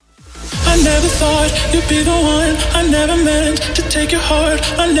never thought you'd be the one. I never meant to take your heart.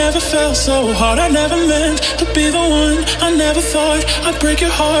 I never felt so hard. I never meant to be the one. I never thought I'd break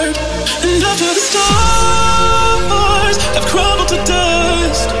your heart. And after the stars have crumbled to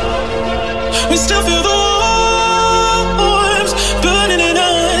dust, we still feel the warmth burning in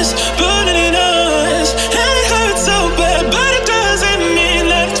us, burning in us. And it hurts so bad, but it doesn't mean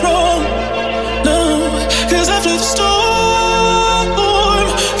that it's wrong. No, 'cause after the storm,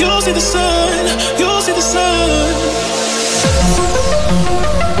 you'll see the sun, you'll see the sun.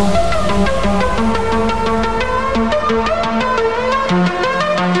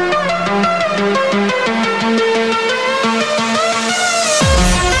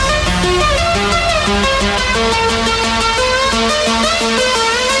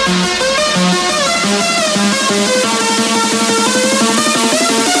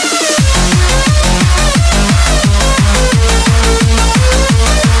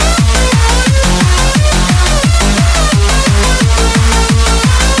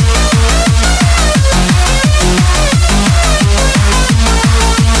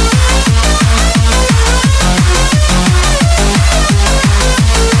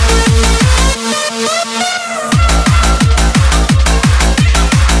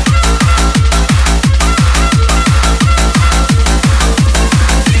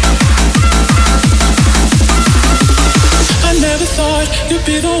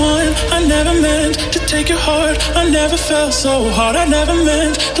 Felt so hard, I never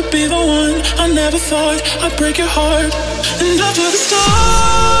meant to be the one. I never thought I'd break your heart. And after the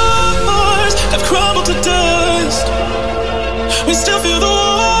stars have crumbled to dust, we still feel the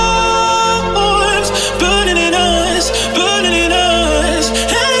warmth burning in us, burning in us.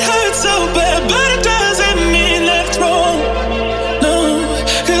 And it hurts so bad, but it doesn't mean that it's wrong. No,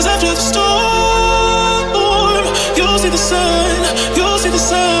 'cause after the storm, you'll see the sun, you'll see the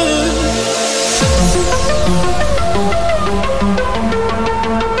sun.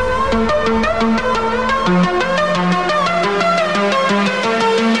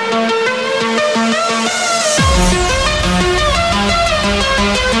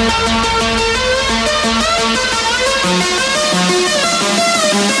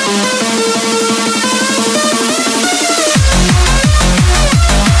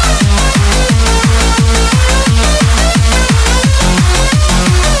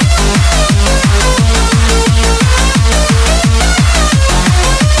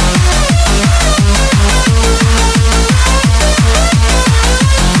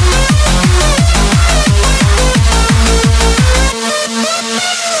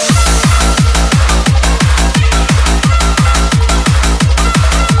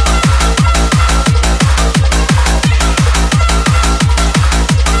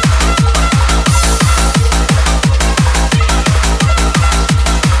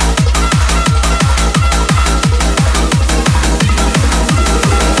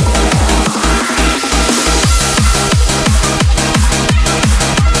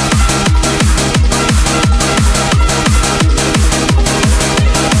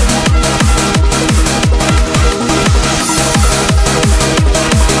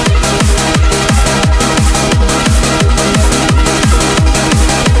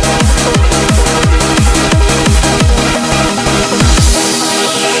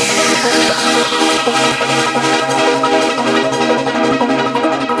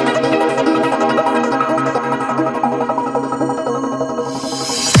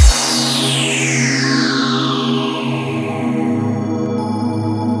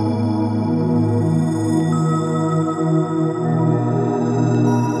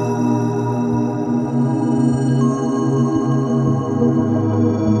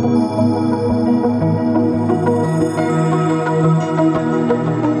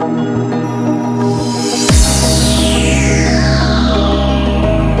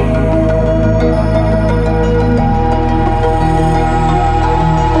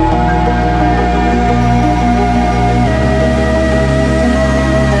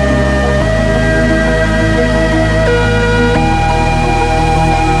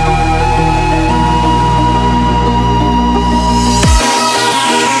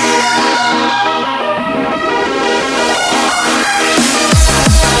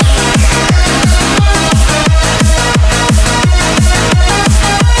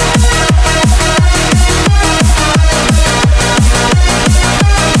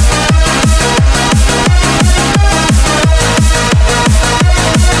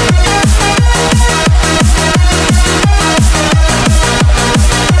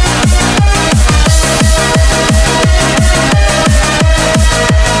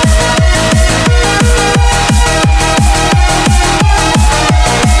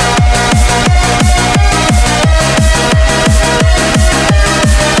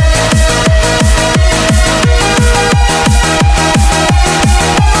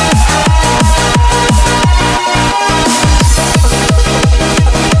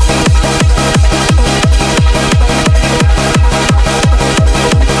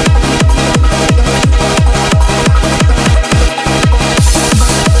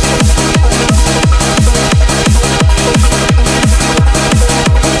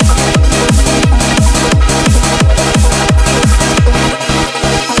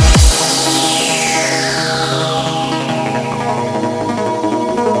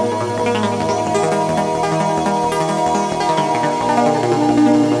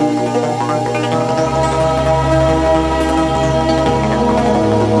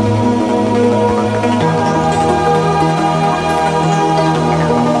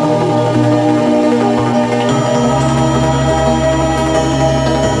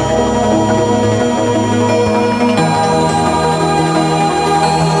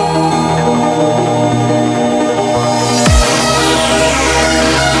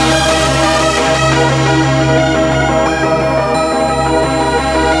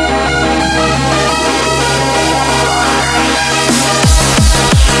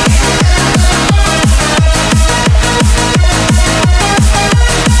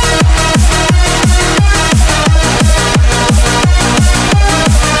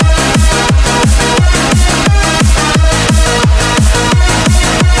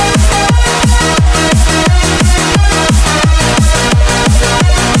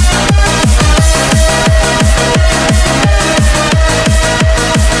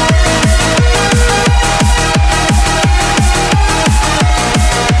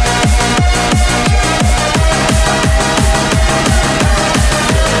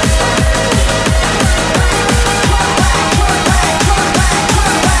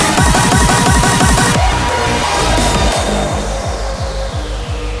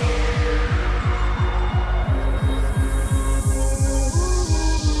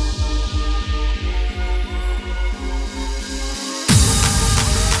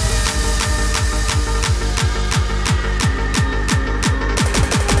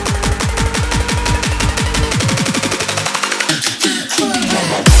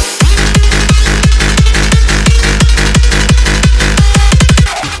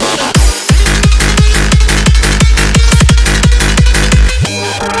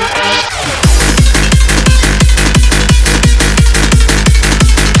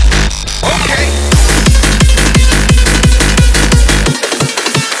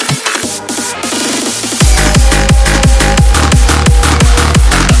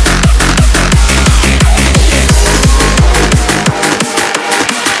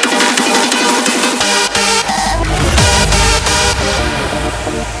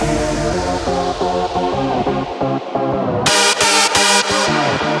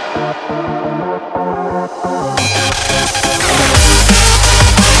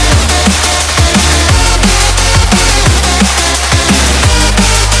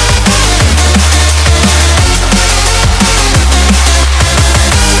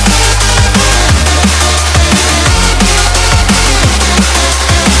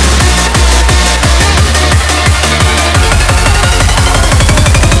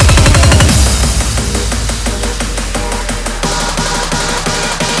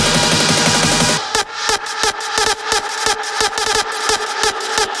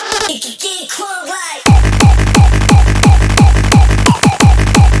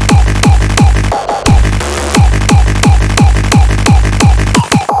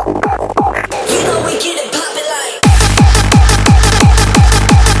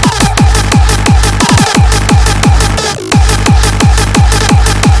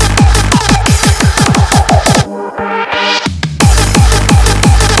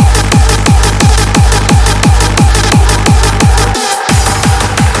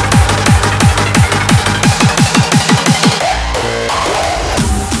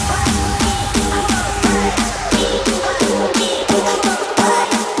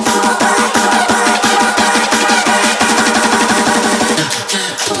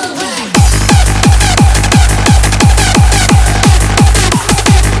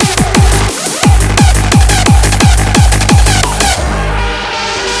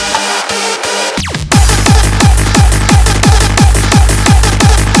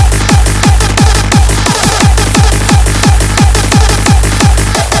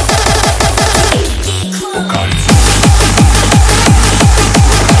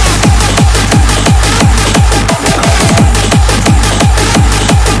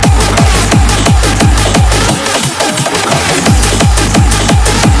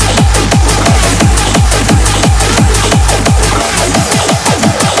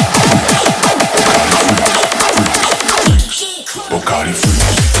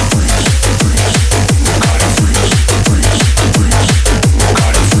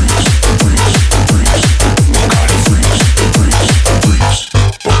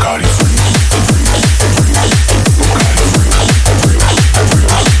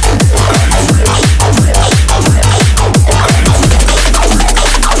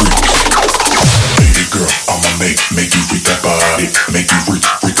 make you freak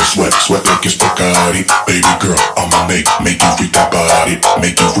the sweat like it's Bacardi. Baby girl, I'ma make you freak that body,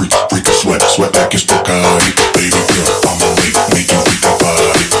 make you freak the sweat like it's Bacardi. Baby girl, I'ma make you freak that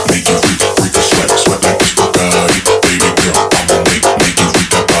body, make you freak the sweat like it's Bacardi. Baby girl, I'ma make you freak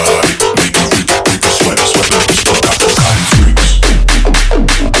that body, make you freak the sweat like it's Bacardi freaks.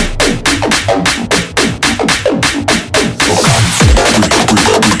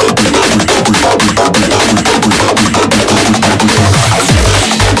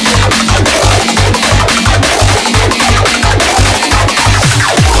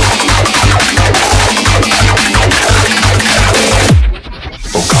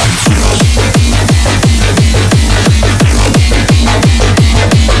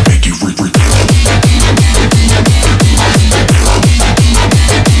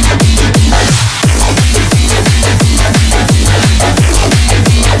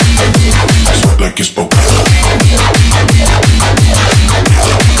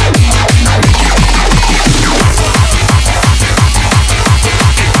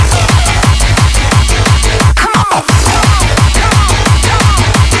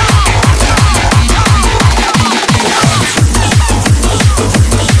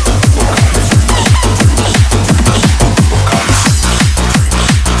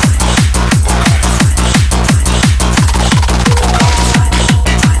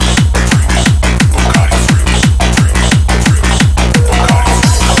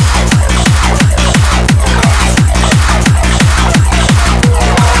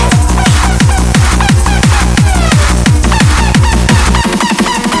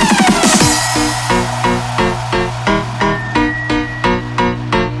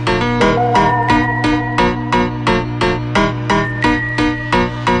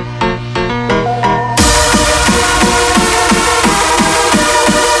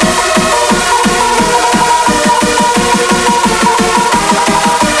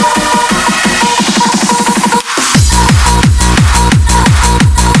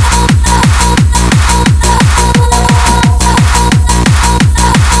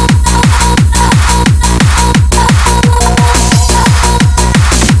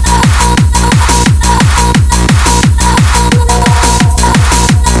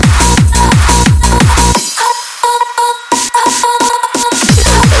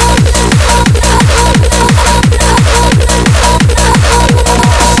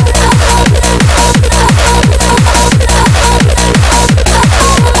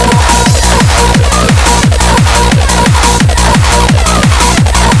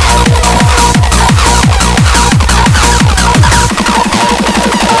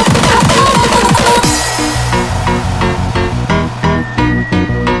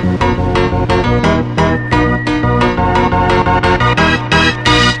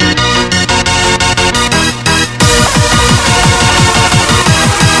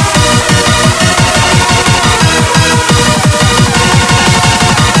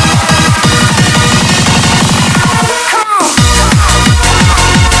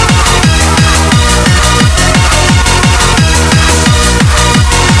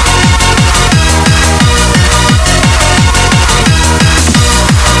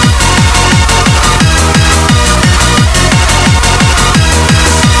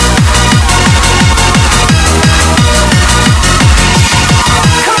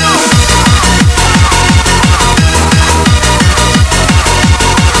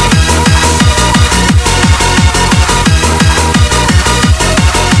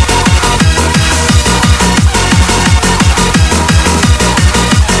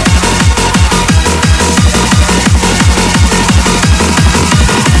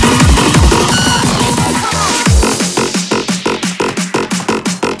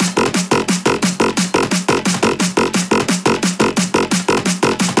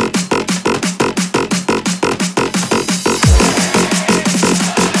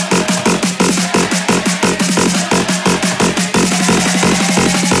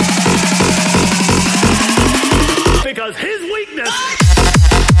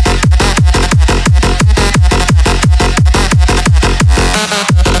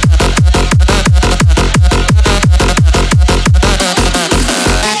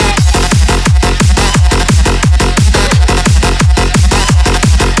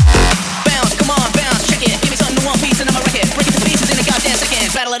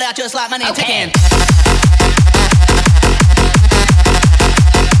 Just like my name, okay. Ticking.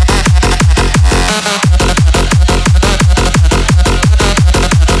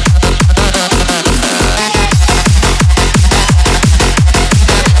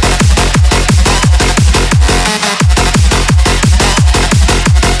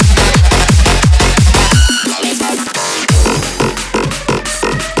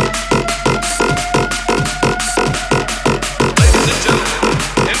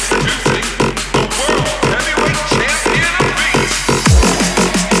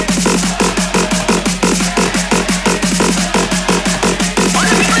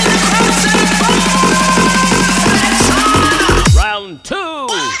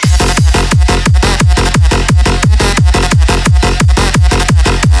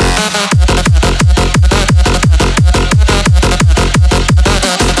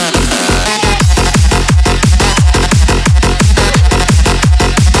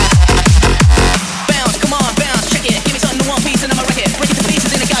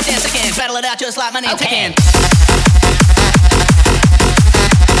 out just like my name taken.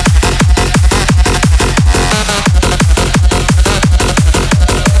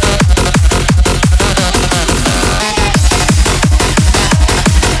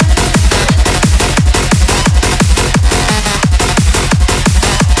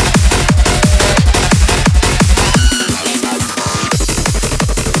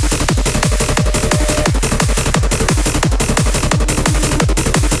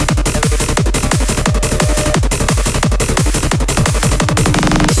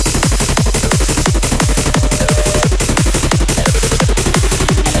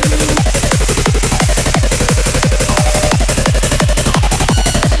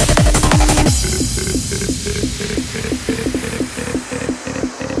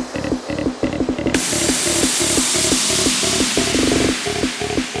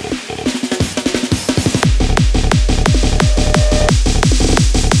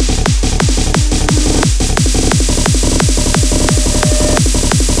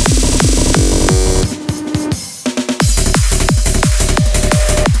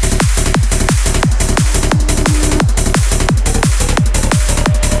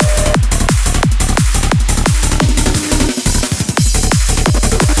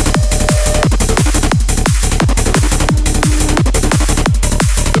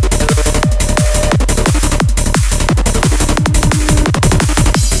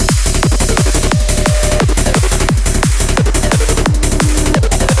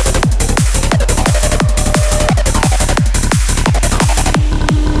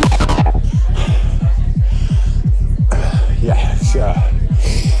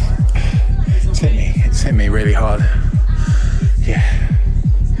 It's hit me really hard. Yeah,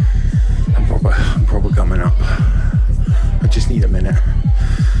 I'm proper coming up. I just need a minute.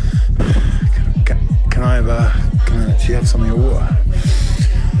 Can I actually have something of water?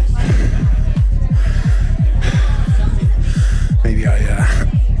 Maybe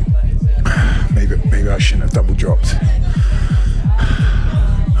I shouldn't have double dropped.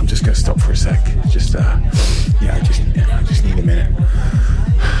 I'm just gonna stop for a sec. I just need a minute.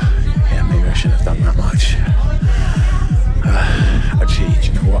 Yeah, maybe I shouldn't have done that much.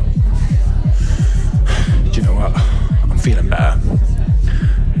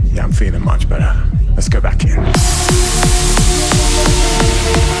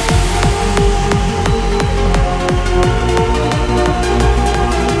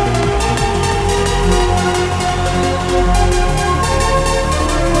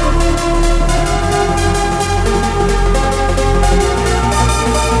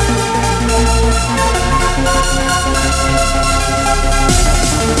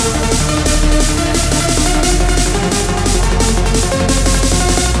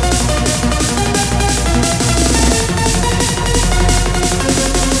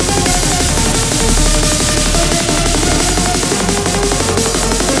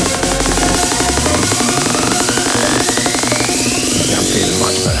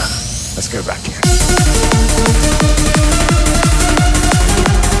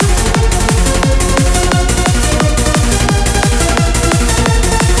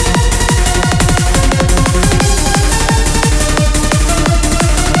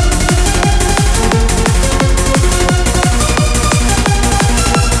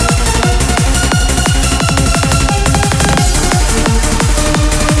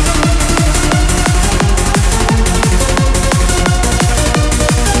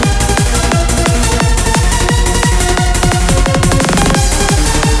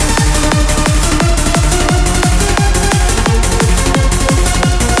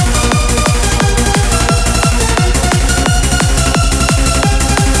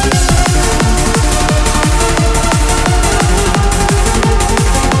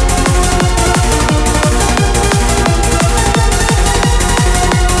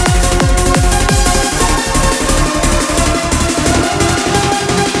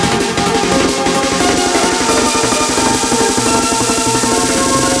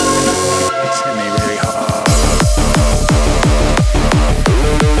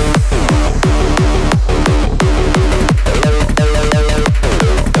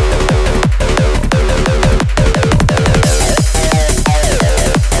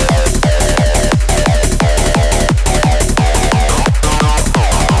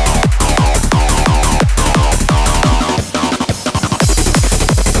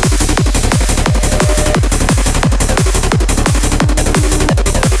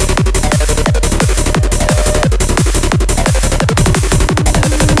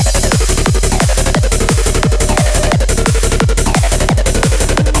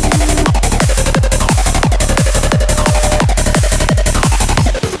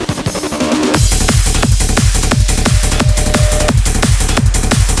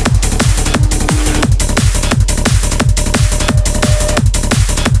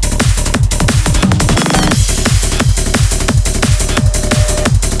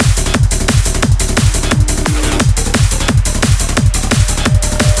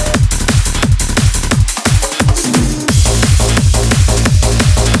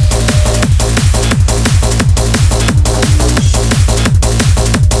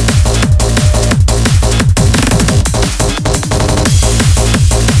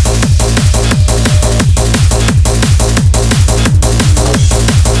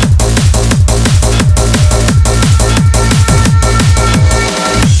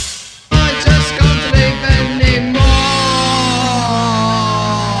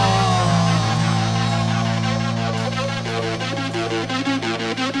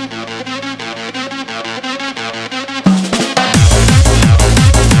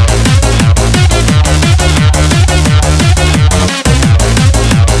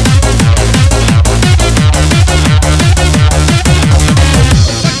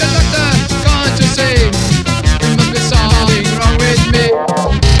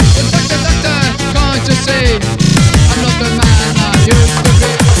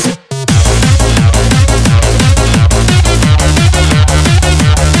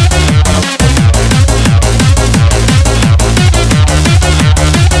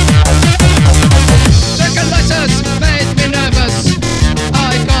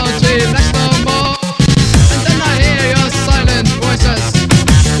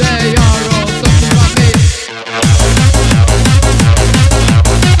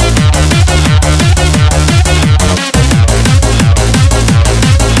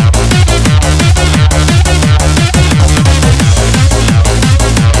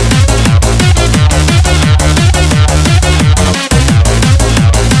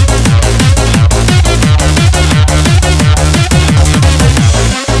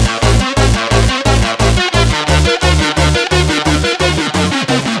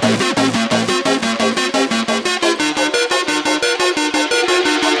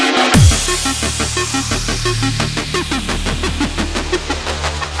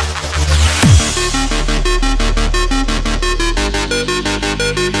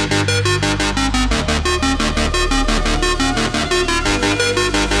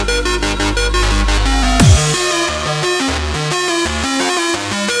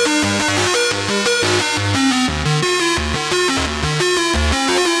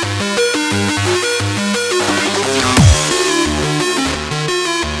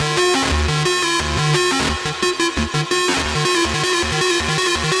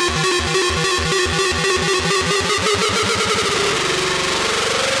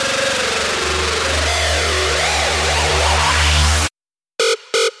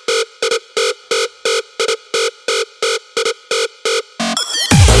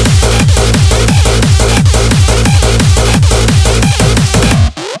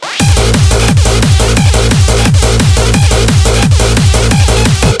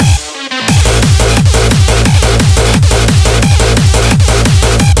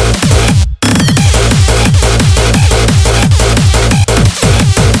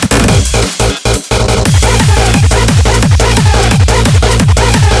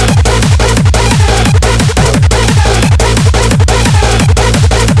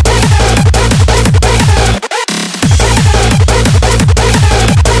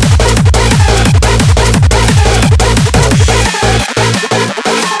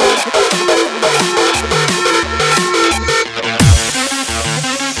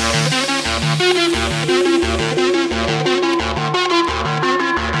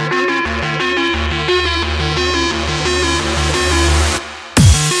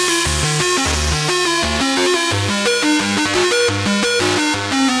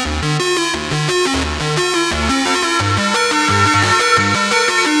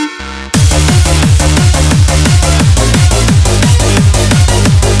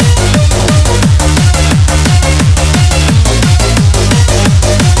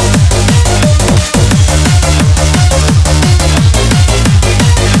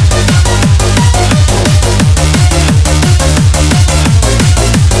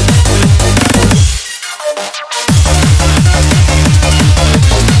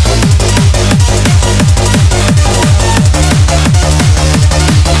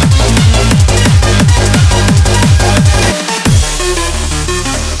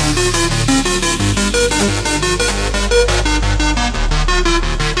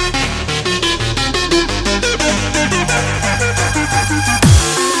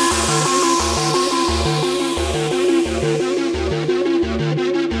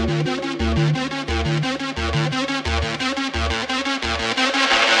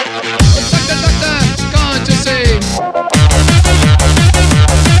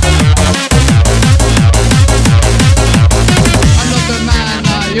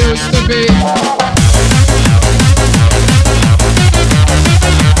 used to be.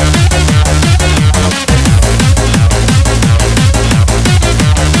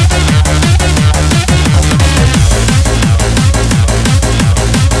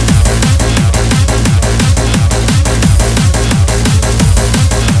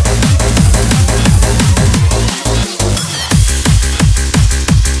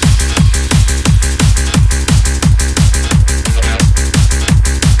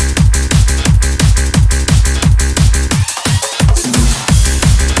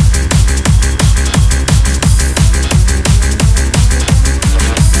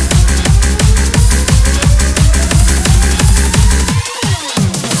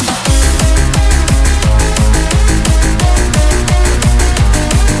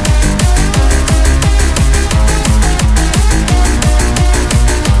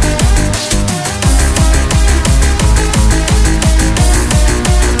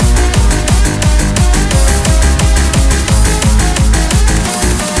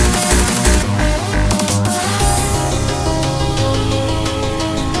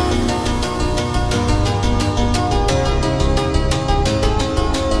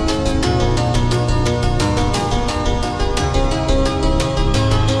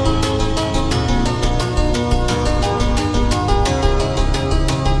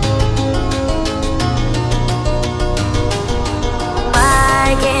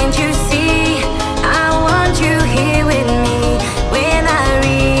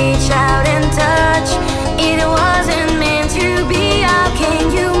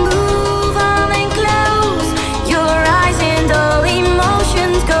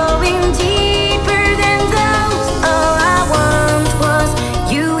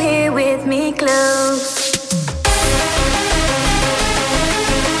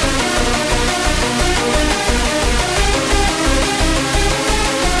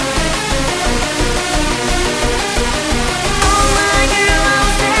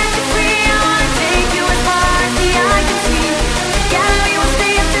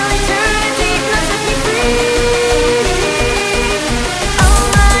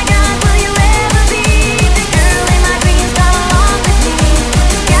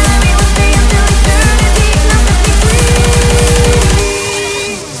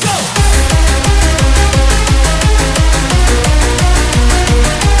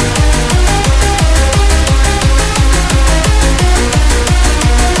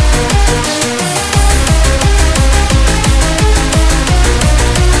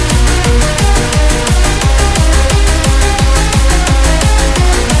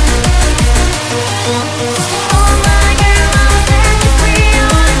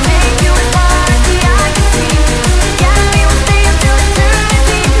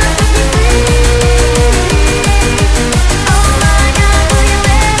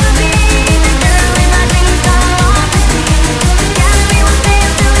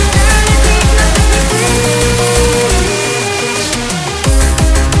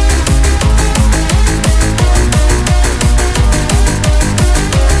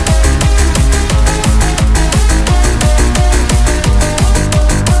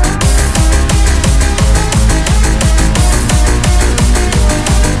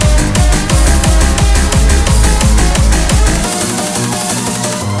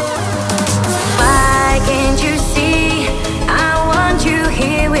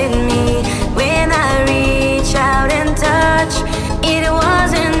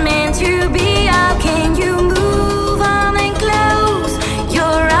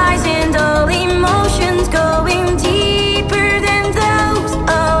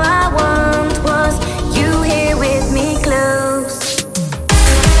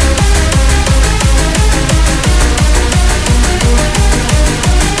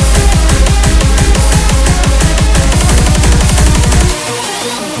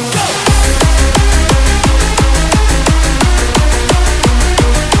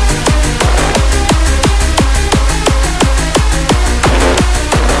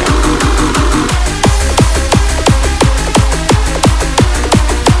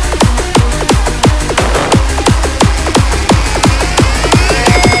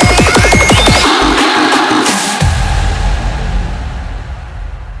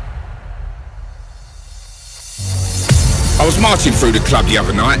 was marching through the club the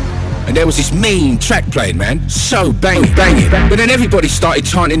other night, and there was this mean track playing, man. So banging. But then everybody started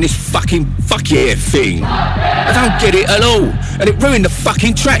chanting this fucking fuck yeah thing. I don't get it at all. And it ruined the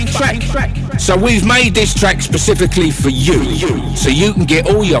fucking track. So we've made this track specifically for you. So you can get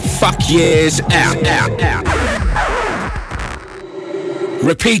all your fuck yeahs out.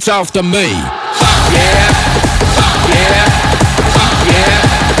 Repeat after me. Fuck yeah. Fuck yeah. Fuck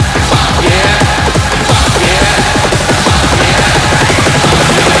yeah.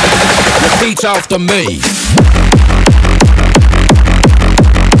 Repeat after me.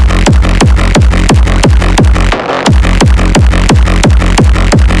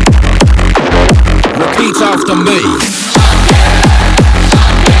 Repeat after me.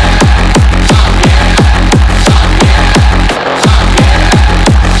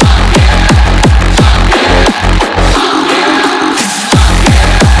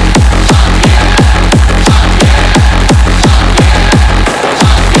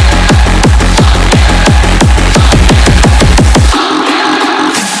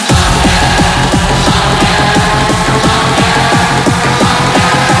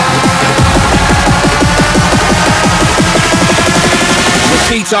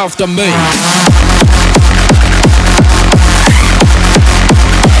 Repeat after me.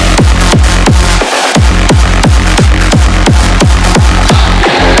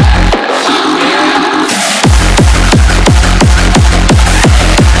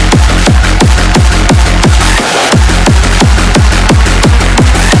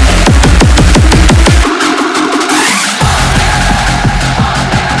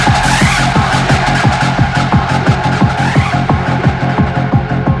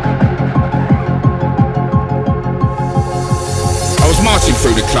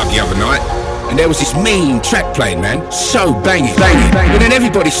 Through the club the other night, and there was this mean track playing, man, so banging. And then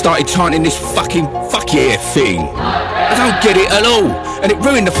everybody started chanting this fucking fuck yeah thing. I don't get it at all, and it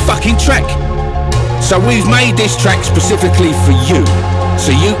ruined the fucking track. So we've made this track specifically for you,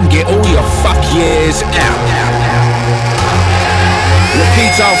 so you can get all your fuck yeahs out.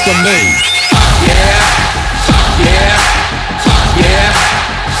 Repeat after me. Fuck yeah, fuck yeah, fuck yeah,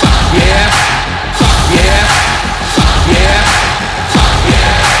 fuck yeah, fuck yeah, fuck yeah.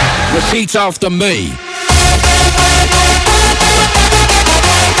 Repeat after me.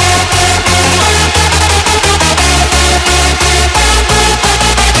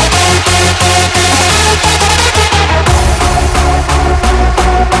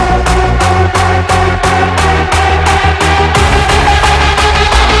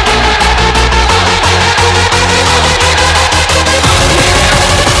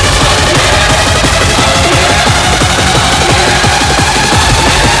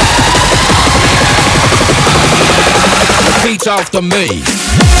 Repeat after me.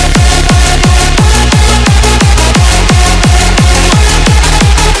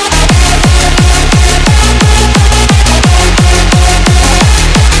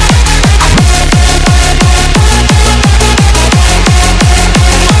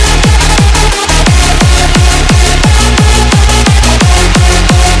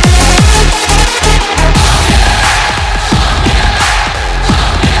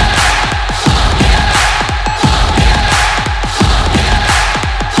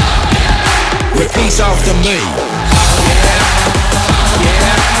 Repeat after me.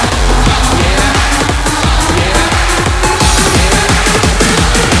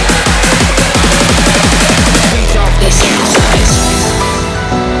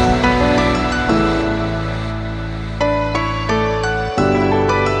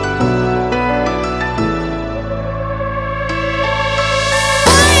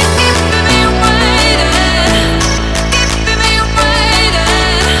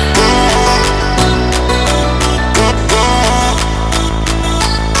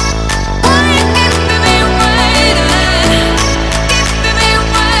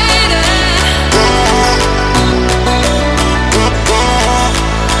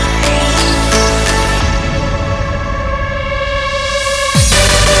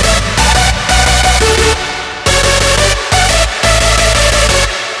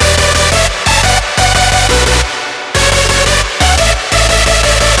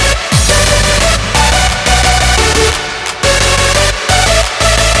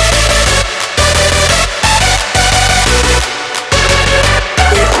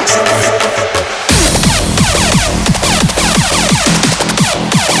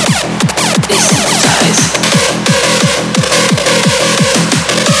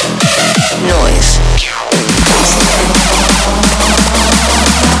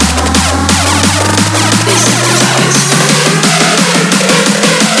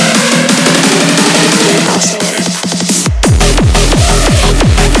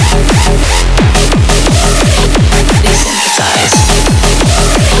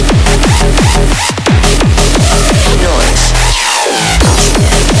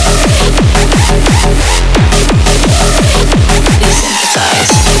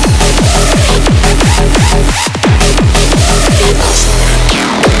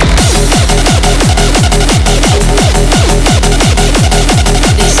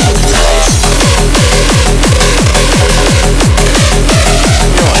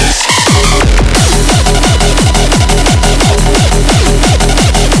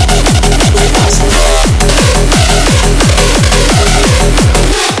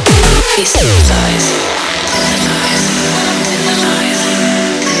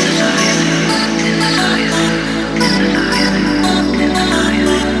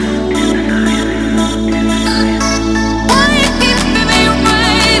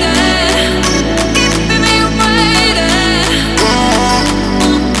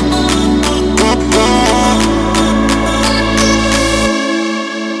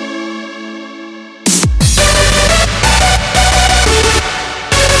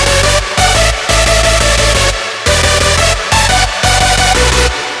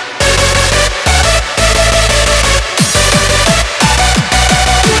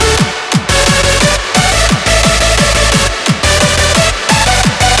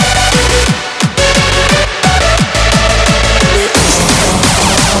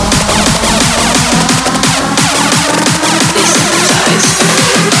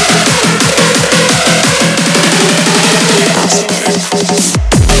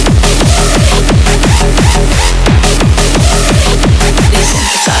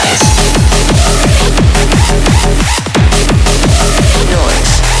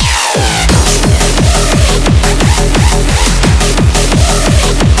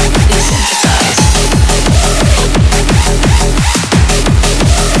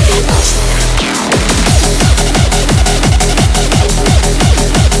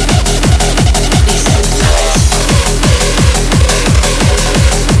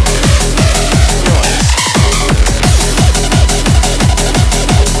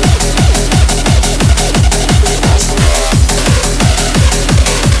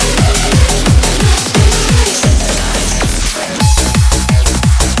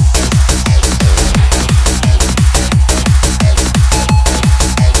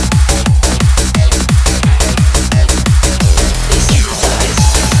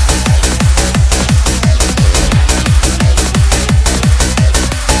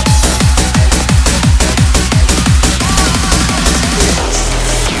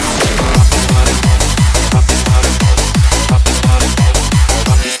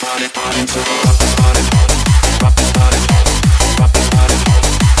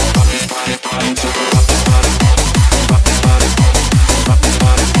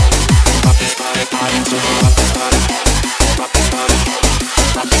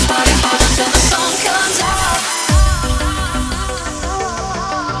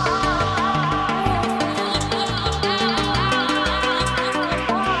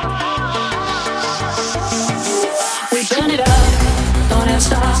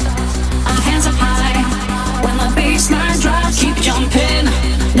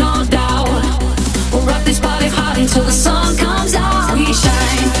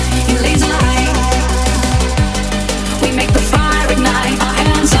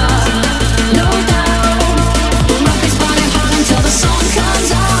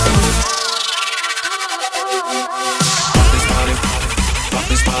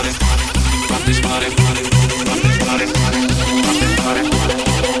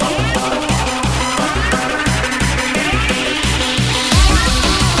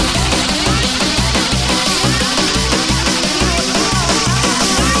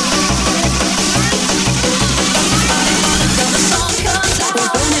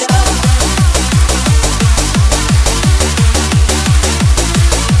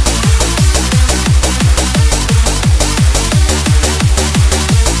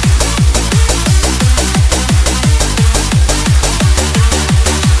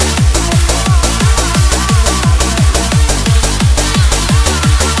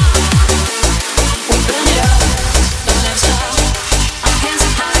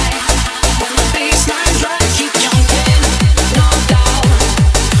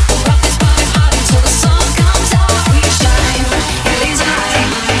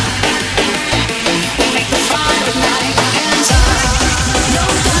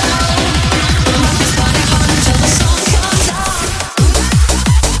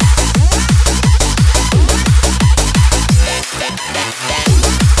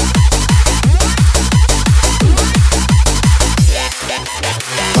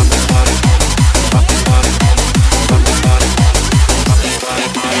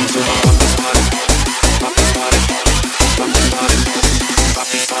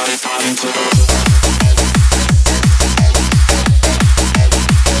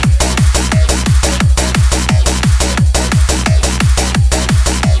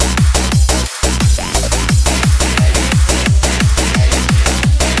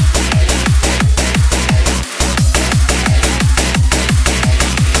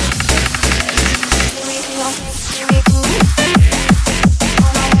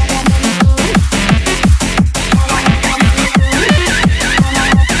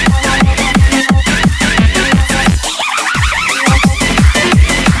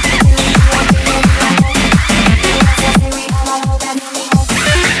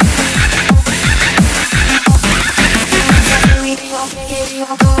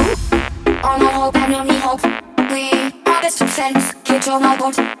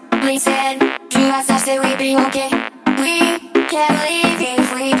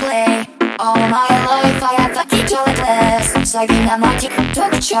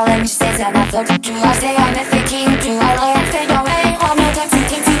 Challenge says that I thought do I say I'm a thinking? Do I lie and fade away? All my time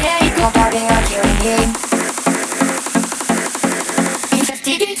thinking today. Got out there, I'm killing game.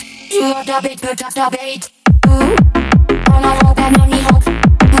 Investigate. You are the bait, but that's the bait. Ooh. On a hope and only hope.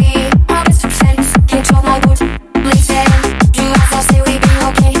 We are best of friends. Control my boat. Listen. Do as I say, we be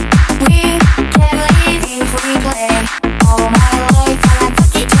okay. We can't leave if we play. All my life, I'm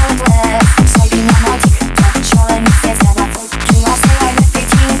fucking jobless. Saving my magic. Challenge says that I thought do I say I'm a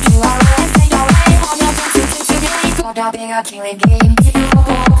thinking? Do I lie and fade away? All my time thinking today. Got out there, I'm killing game.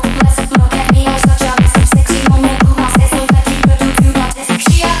 Let's look at me, I'm such a sexy woman who wants this so that you could do not this.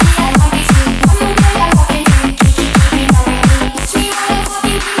 She I like it too. I'm the way I walk in. Keep me knowing. She wanna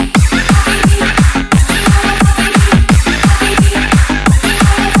fucking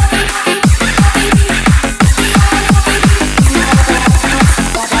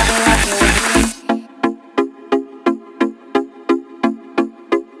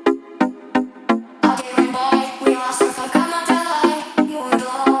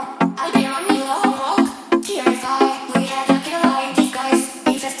Purify.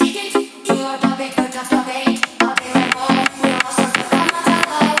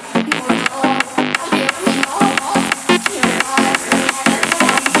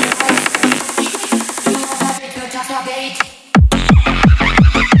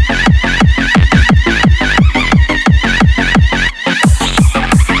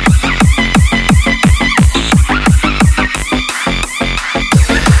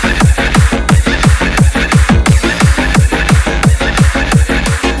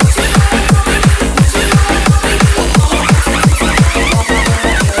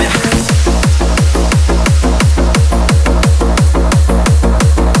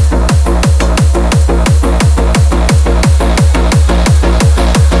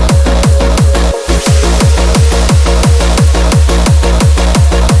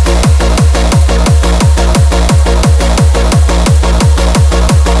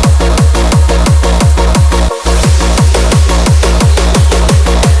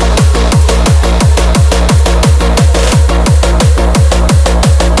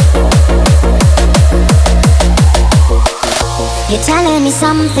 You're telling me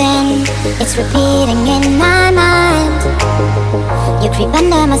something, it's repeating in my mind. You creep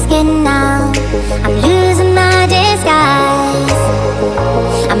under my skin now, I'm losing my disguise.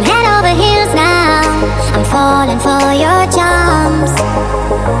 I'm head over heels now, I'm falling for your charms.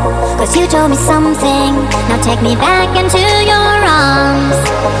 Cause you told me something, now take me back into your arms.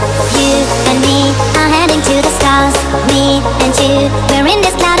 You and me are heading to the stars. Me and you, we're in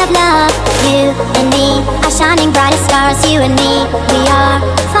this cloud of love. You and me are shining bright as stars. You and me, we are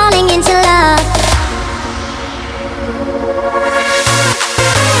falling into love.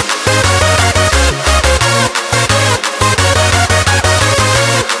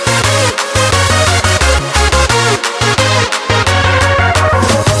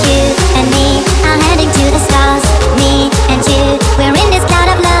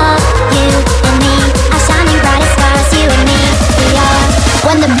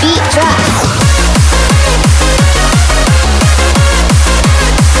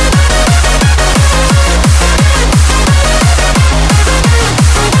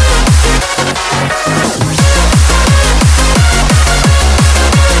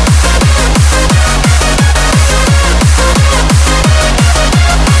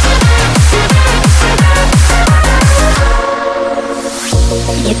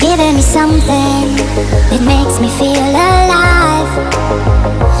 Something that makes me feel alive.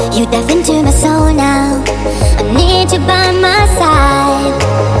 You dive into my soul now, I need you by my side.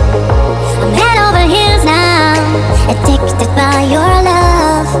 I'm head over heels now, addicted by your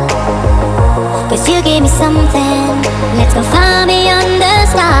love. Cause you gave me something, let's go far beyond the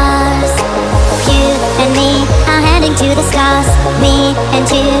stars. You and me are heading to the stars. Me and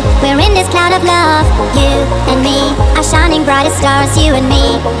you, we're in this cloud of love. You and me are shining bright as stars. You and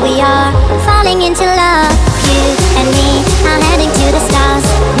me, we are falling into love. You and me are heading to the stars.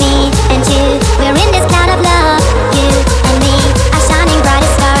 Me and you, we're in this cloud of love. You and me are shining bright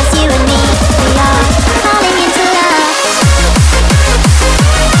as stars. You and me, we are falling into love.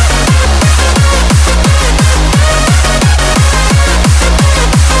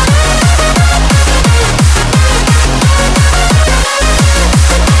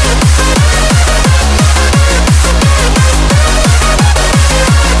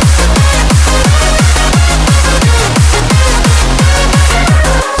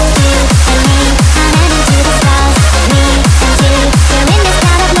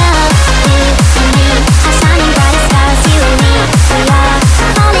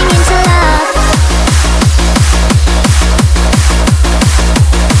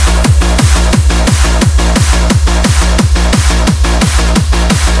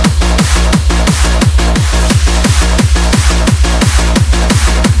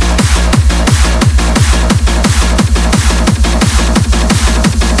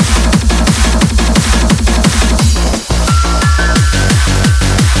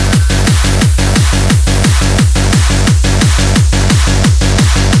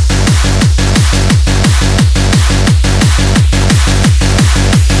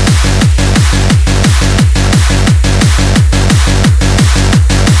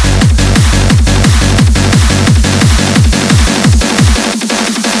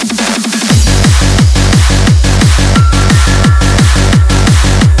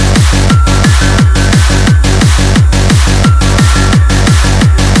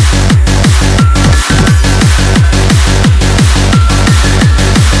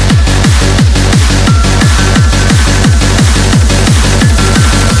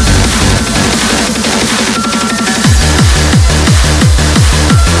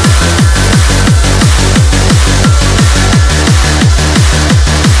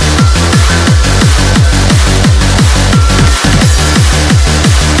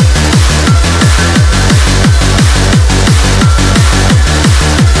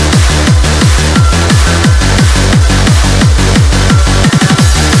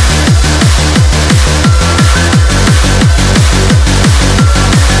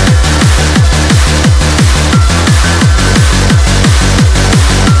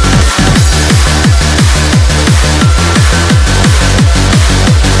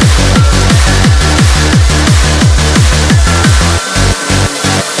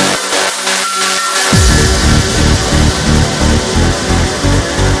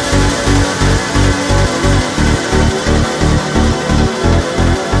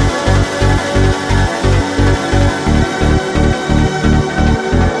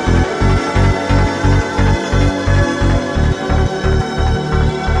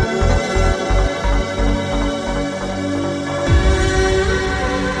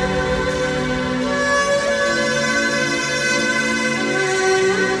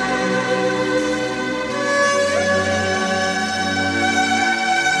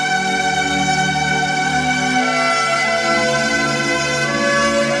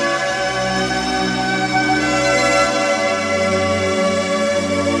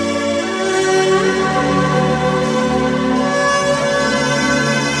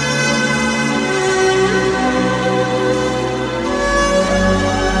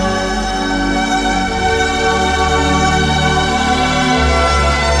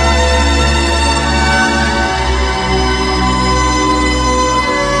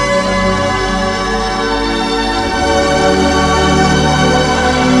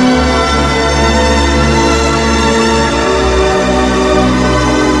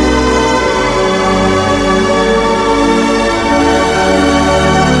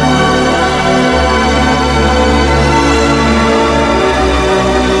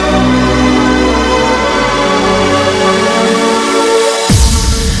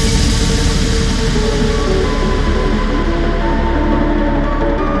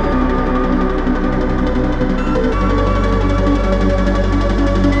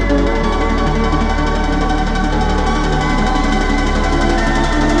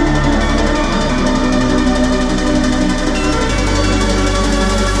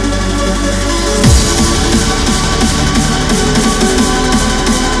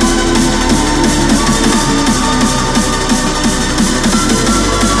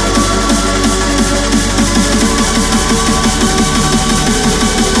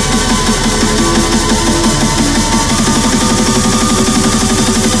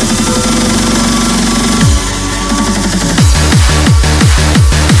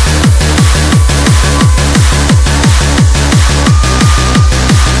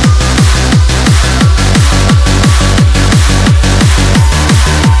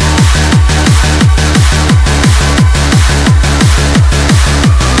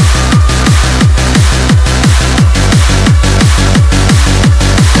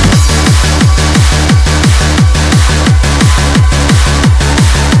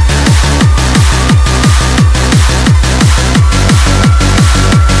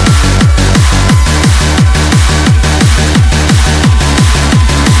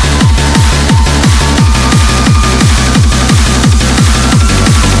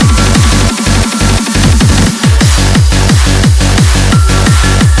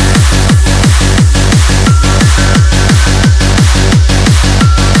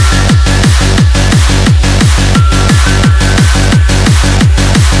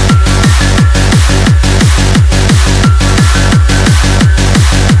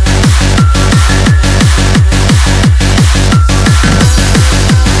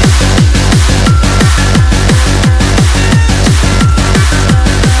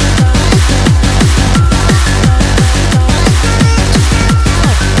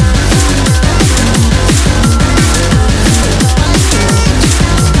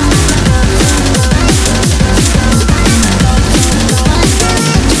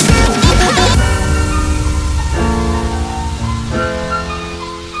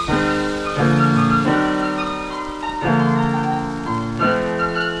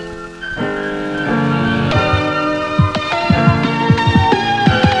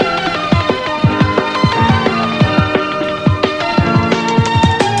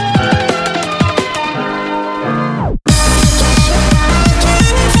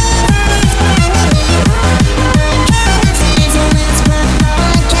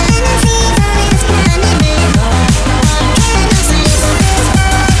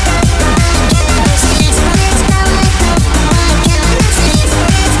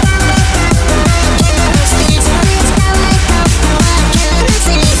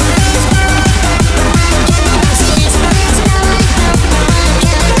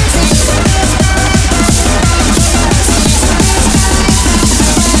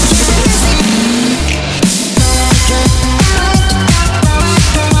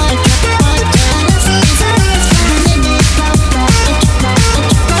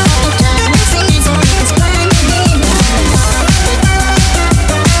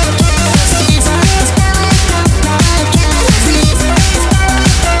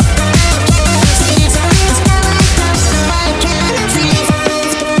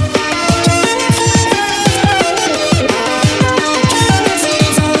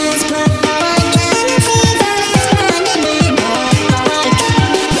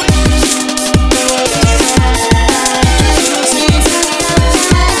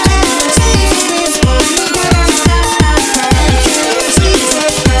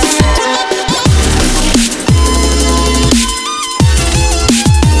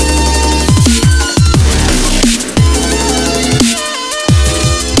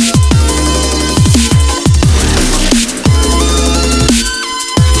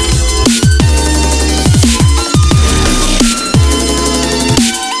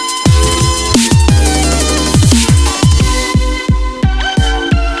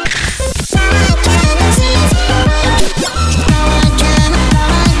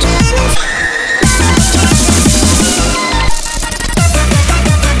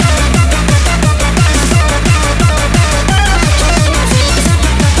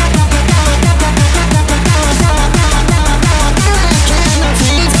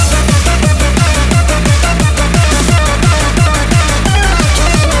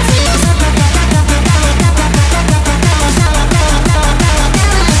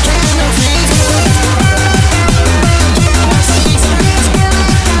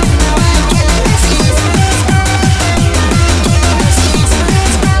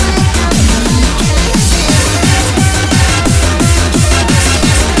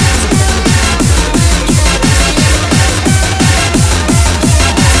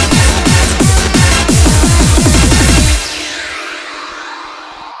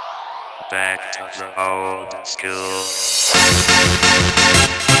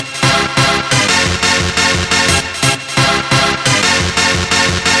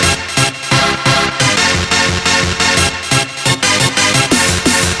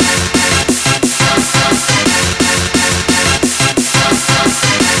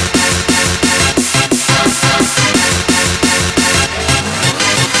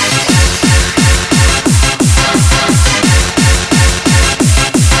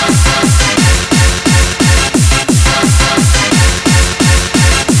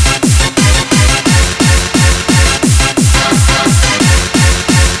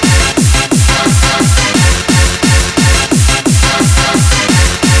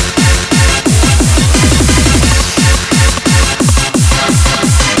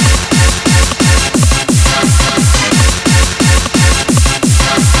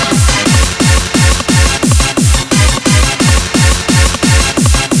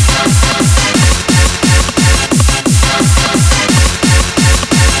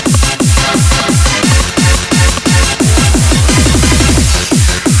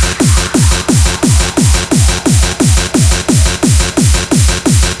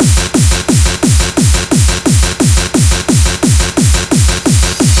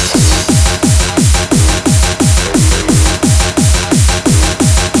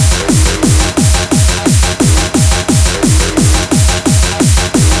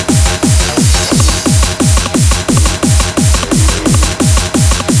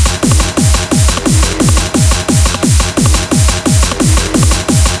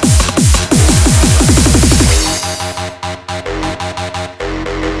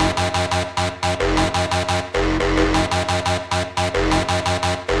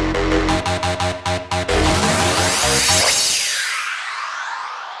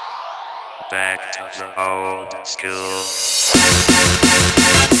 old school.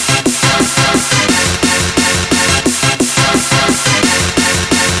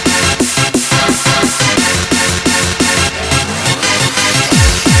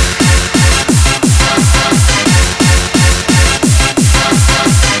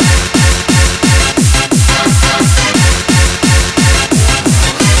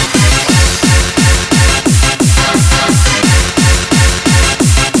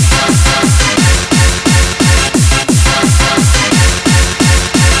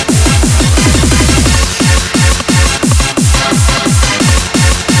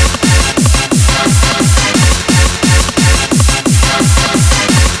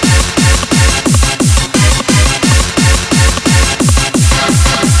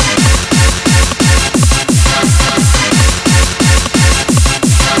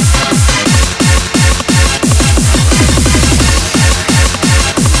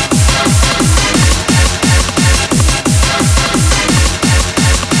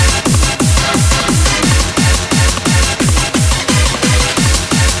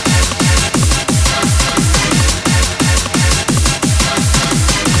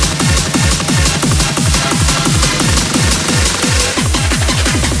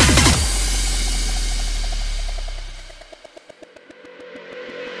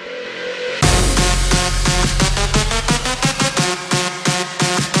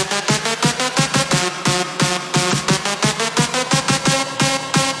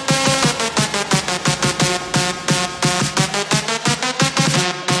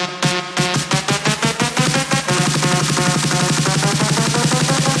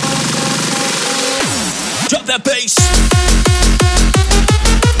 That bass.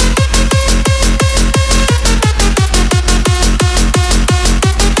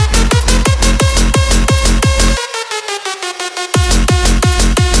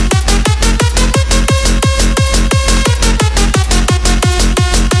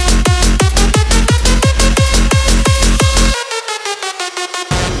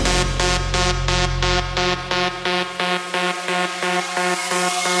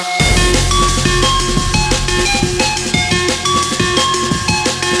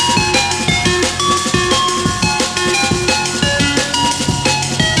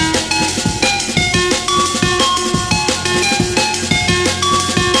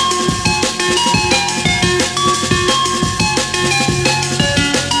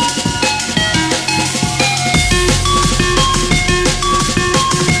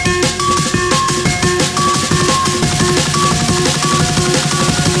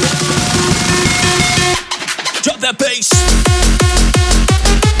 That bass.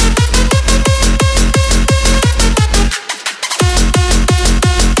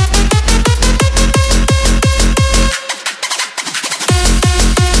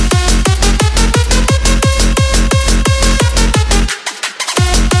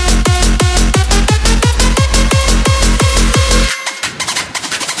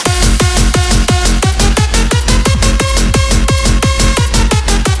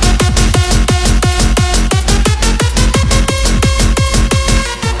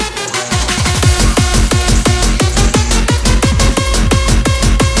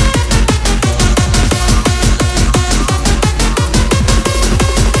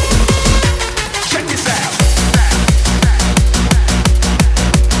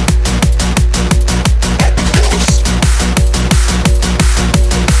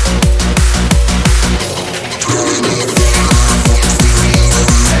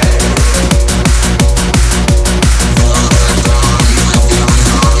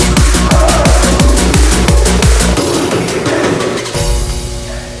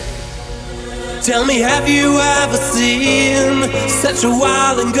 Tell me, have you ever seen such a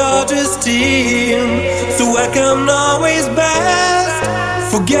wild and gorgeous team? So welcome always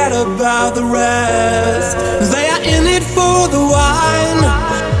best, forget about the rest. They are in it for the wine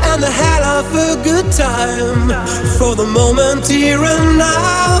and the hell of a good time, for the moment here and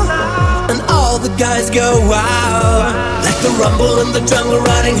now, and all the guys go wild. Like the rumble in the jungle,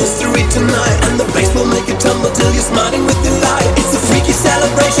 writing history tonight, and the bass will make it tumble till you're smiling with delight. It's a freaky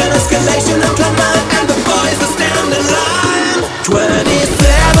celebration, escalation and climb nine, and the boys will stand in line. 27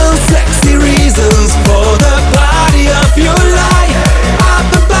 sexy reasons for the party of your life. Up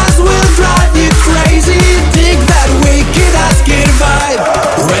the bus will drive you crazy. Dig that wicked ass kid vibe,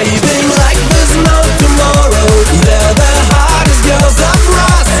 raving like there's no tomorrow. They're the hardest girls of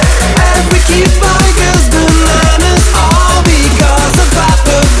Ross, and we keep bikers bananas, all because of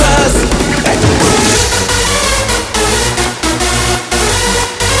Papa Buzz.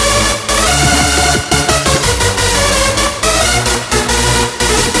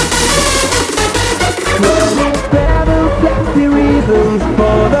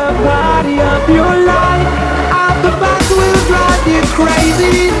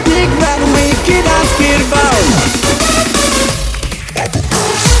 dig that wicked ass kid about.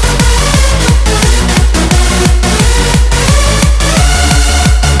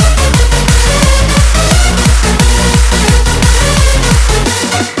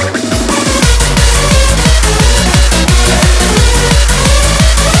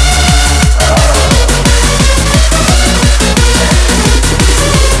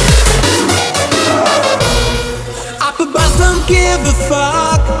 Give a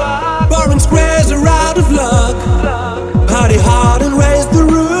fuck. Boring squares are out of luck. Party hard and raise the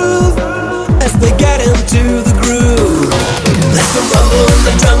roof as they get into the groove. Let them rumble in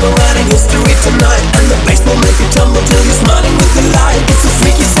the jungle, writing history tonight, and the bass will make you tumble till you're smiling with delight. It's a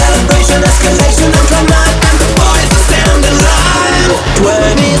freaky celebration, escalation and tonight, and the boys are standing line.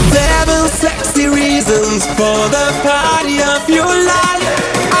 27 sexy reasons for the party of your life.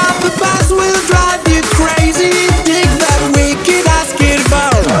 Off the bus will drive you crazy. Dig that wicked ass kid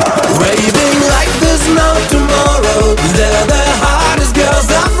about. Raving like there's no tomorrow. They're the hardest girls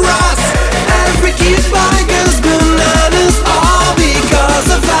of Ross. And freaky bikers, bananas, all because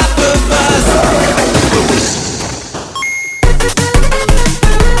of half of us.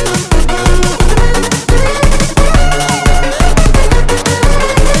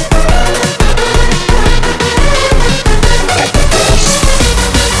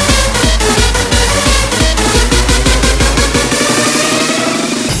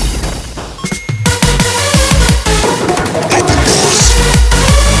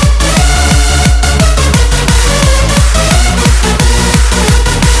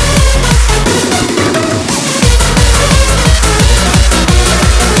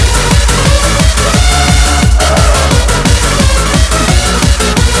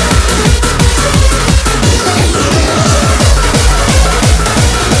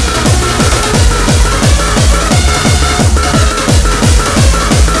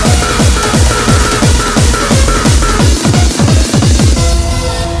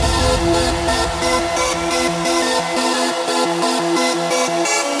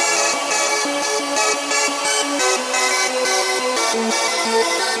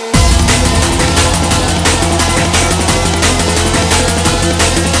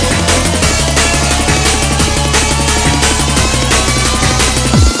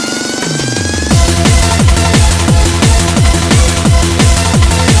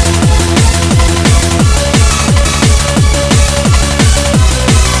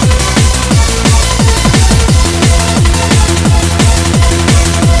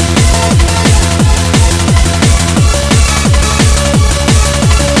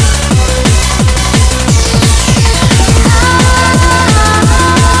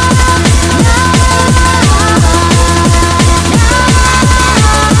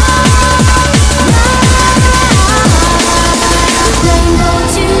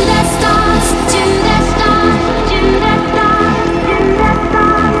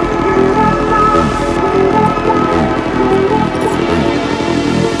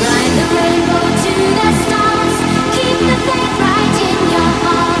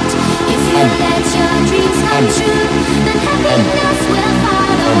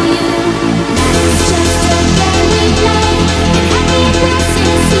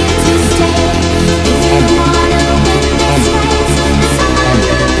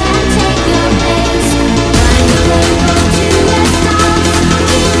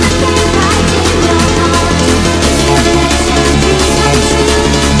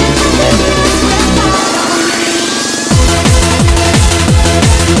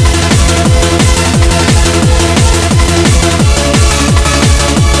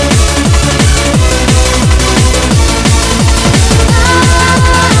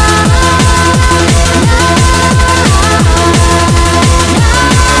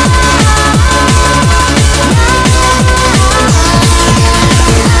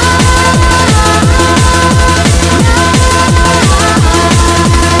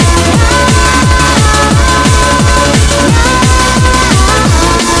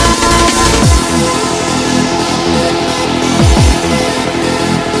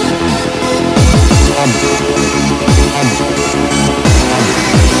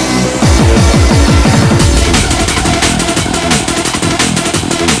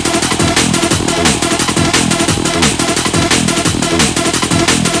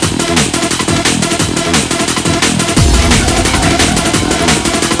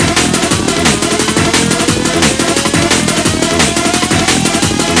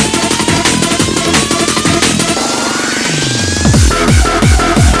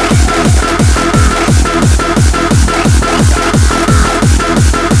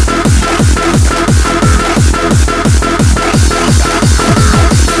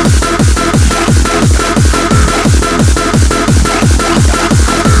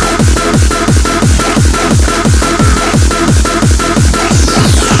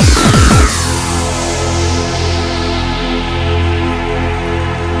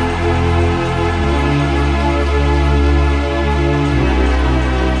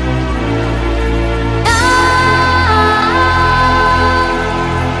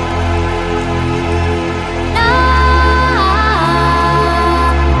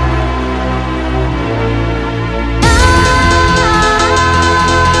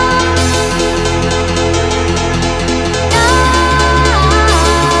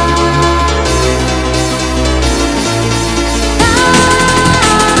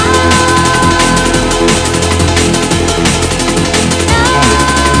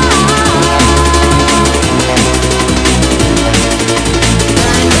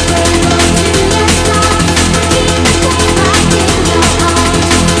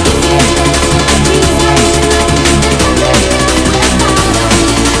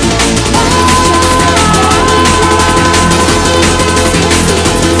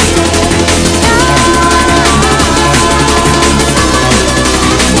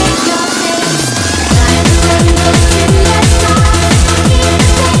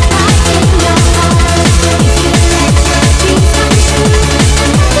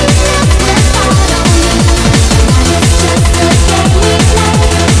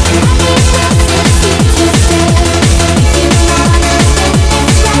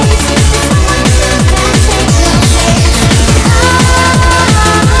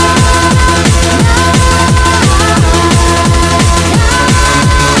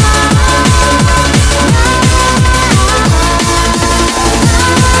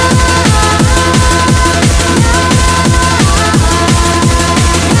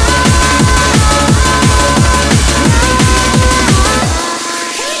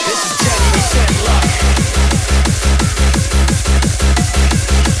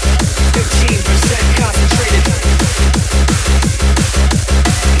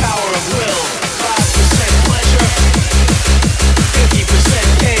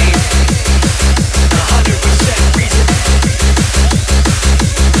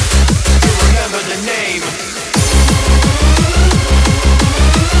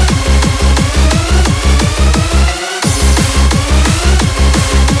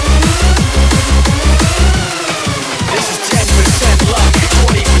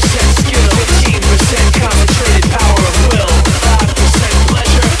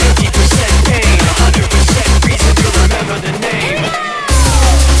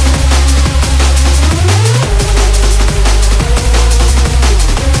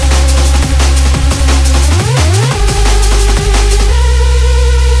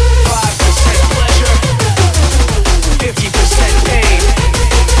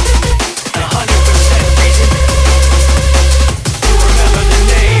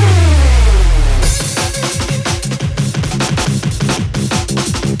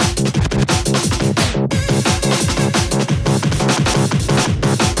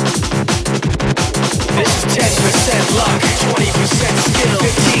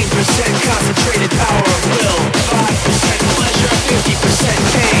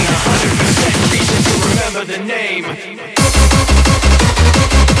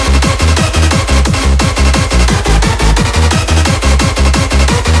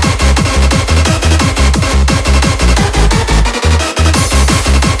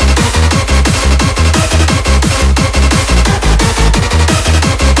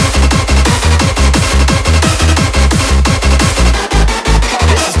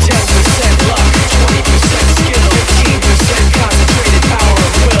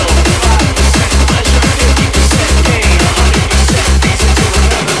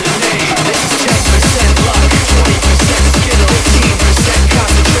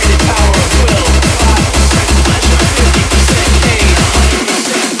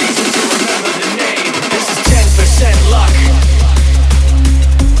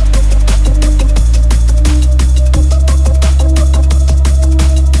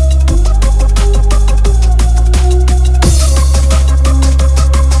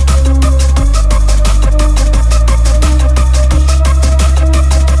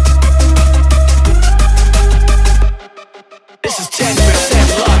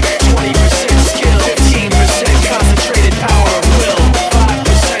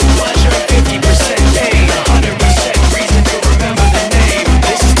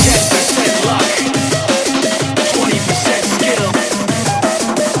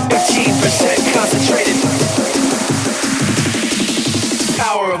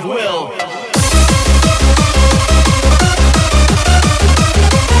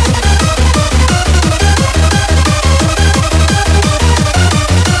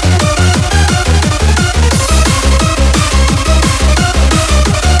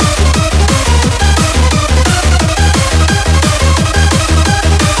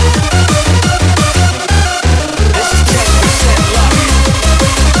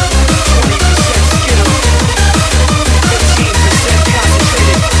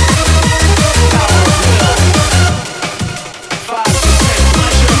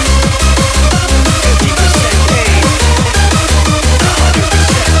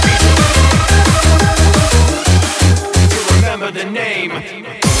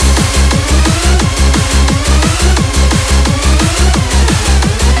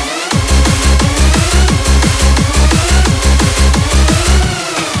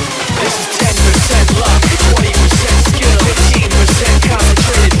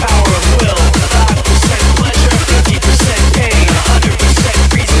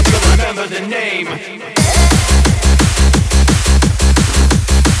 name.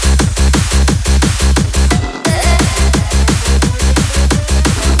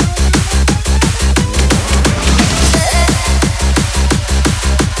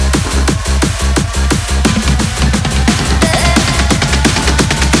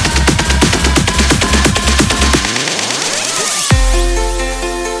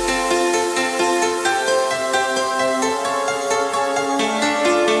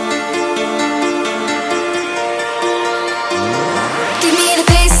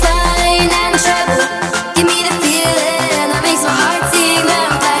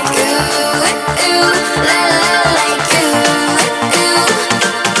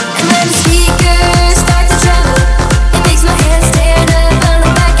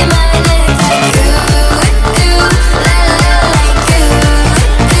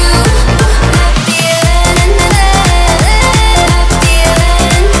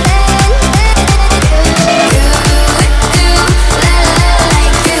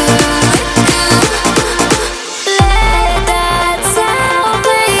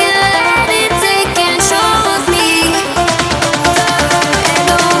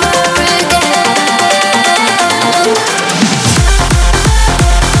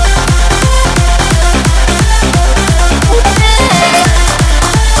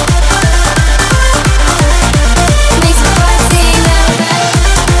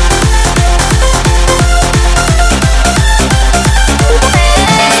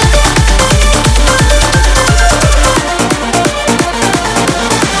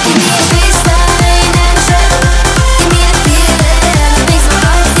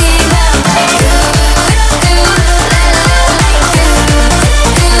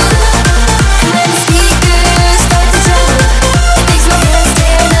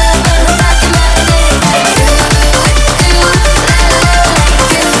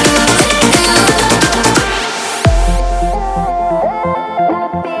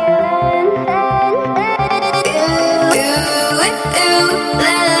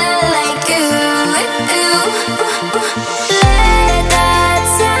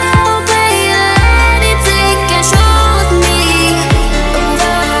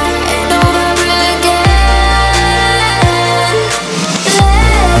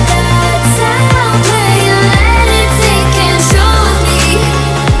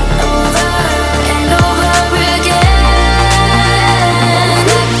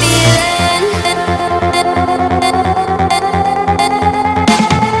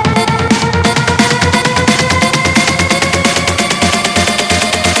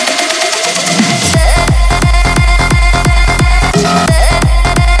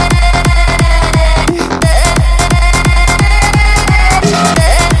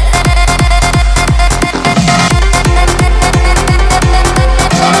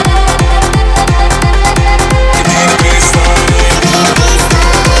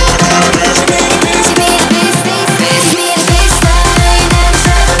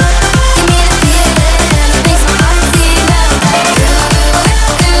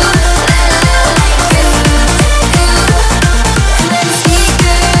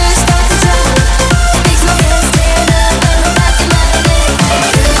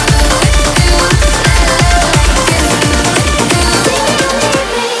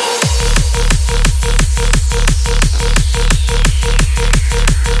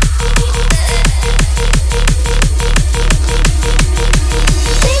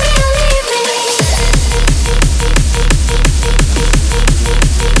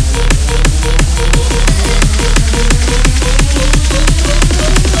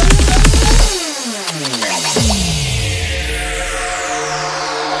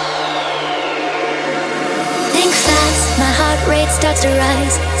 starts to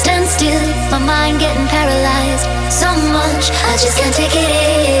rise. Stand still, my mind getting paralyzed. So much, I just can't take it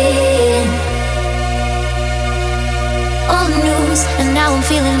in. Old news, and now I'm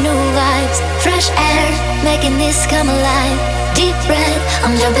feeling new vibes. Fresh air, making this come alive. Deep breath,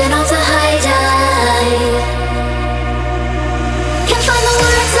 I'm jumping off the high dive. Can't find the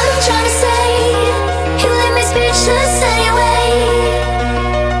words I'm trying to say. You leave me speechless anyway.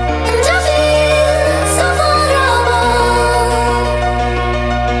 And I feel so vulnerable.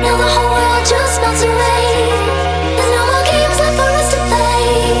 Now the whole world just melts away. There's no more games left for us to play.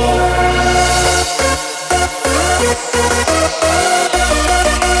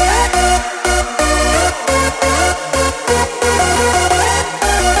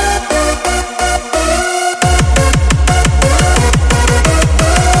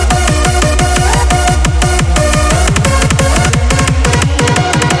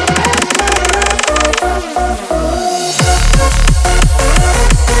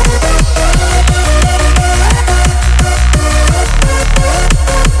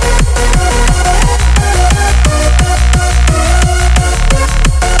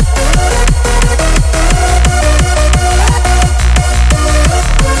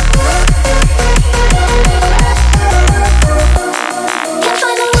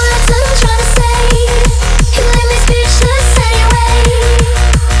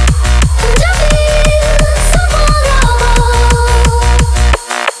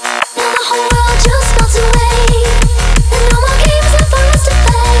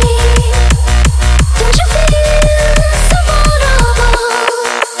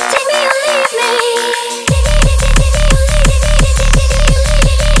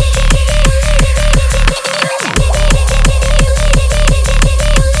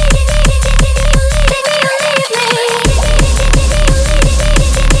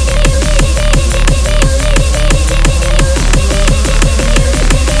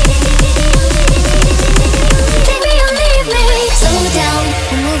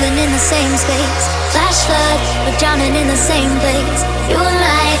 same place. You and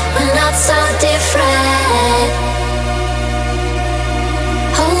I, we're not so different.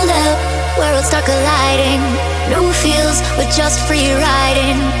 Hold up, worlds start colliding. New feels, we're just free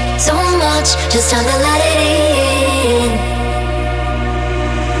riding. So much, just time to let it in.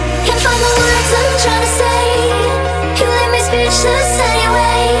 Can't find the words I'm trying to say. You leave me speechless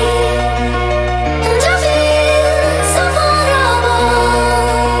anyway. And I feel so vulnerable.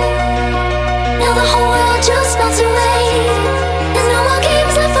 Now the whole world just melts away. There's no more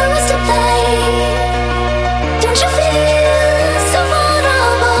games left for us to play. Don't you feel so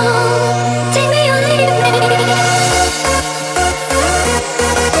vulnerable? Take me or leave me.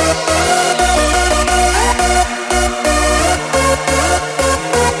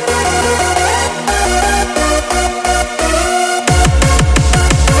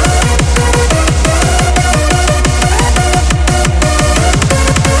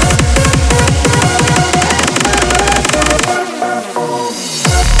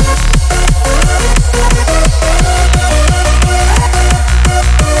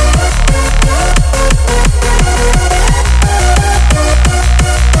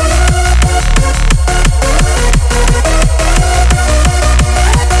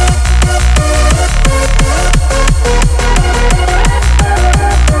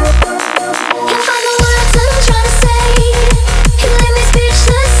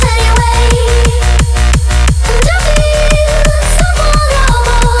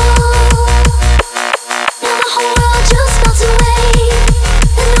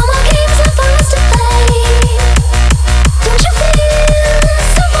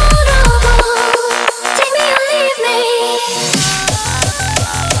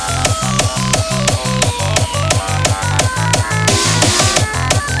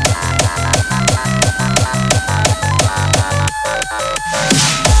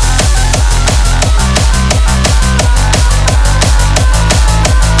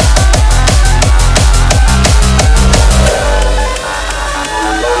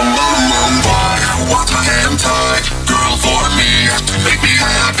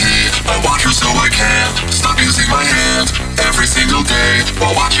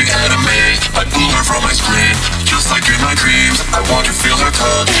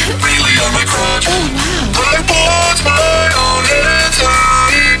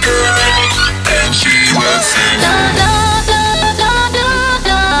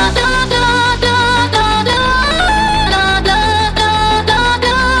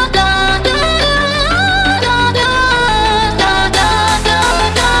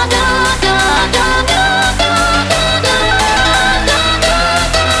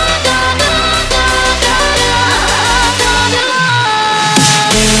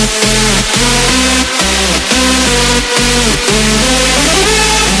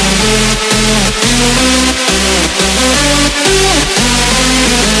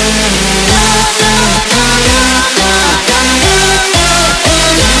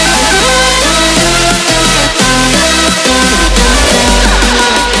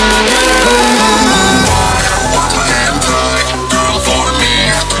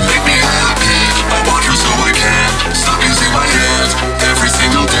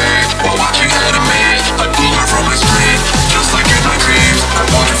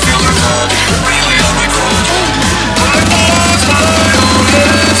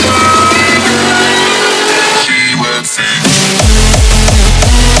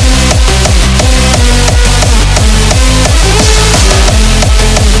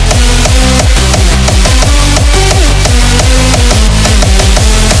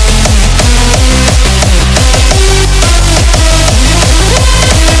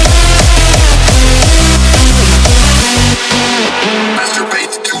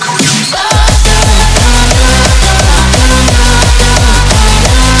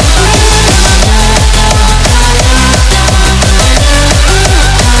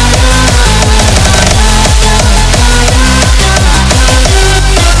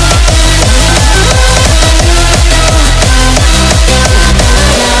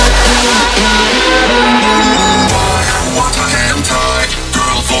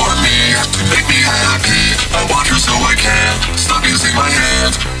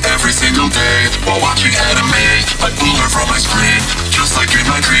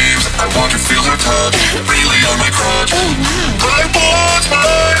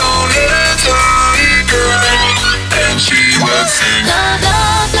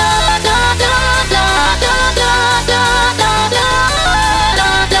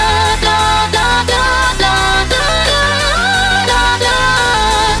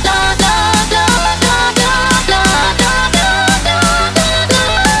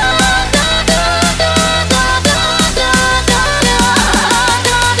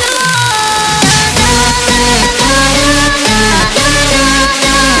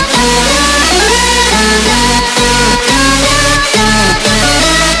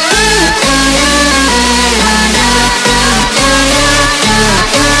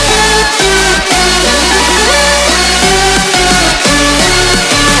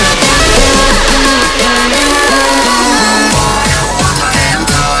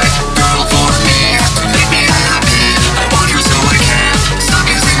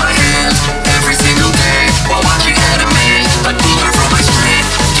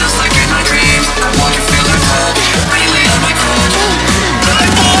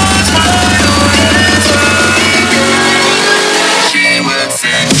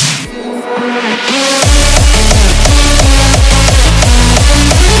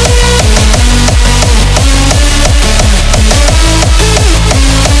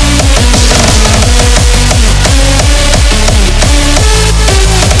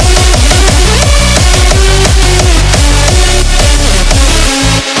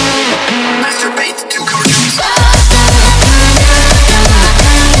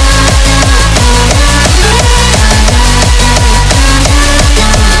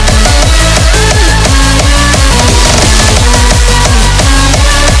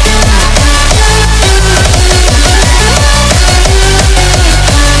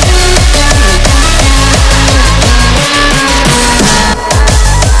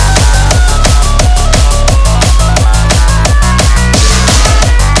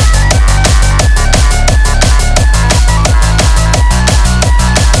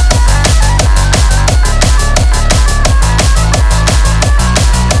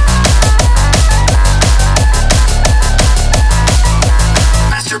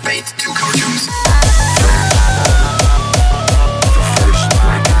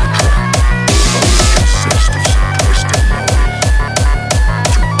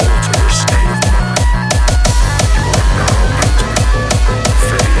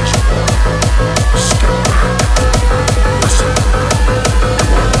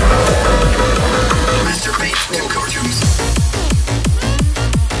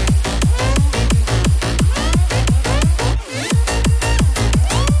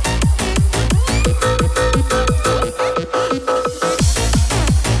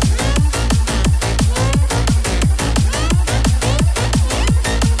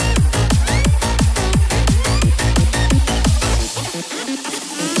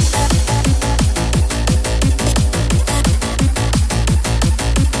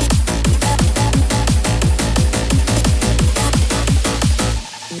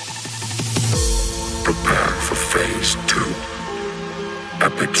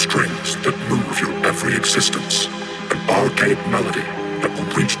 Epic strings that move your every existence. An arcade melody that will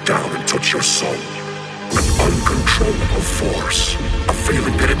reach down and touch your soul. An uncontrollable force. A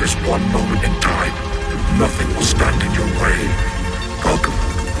feeling that in this one moment in time, nothing will stand in your way. Welcome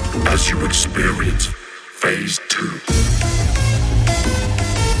as you experience Phase 2.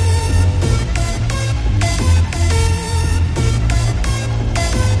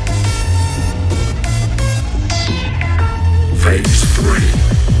 Phase 3,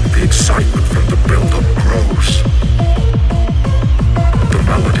 the excitement from the build-up grows. The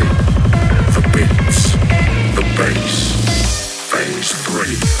melody, the beats, the bass. Phase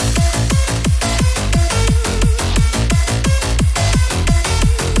 3.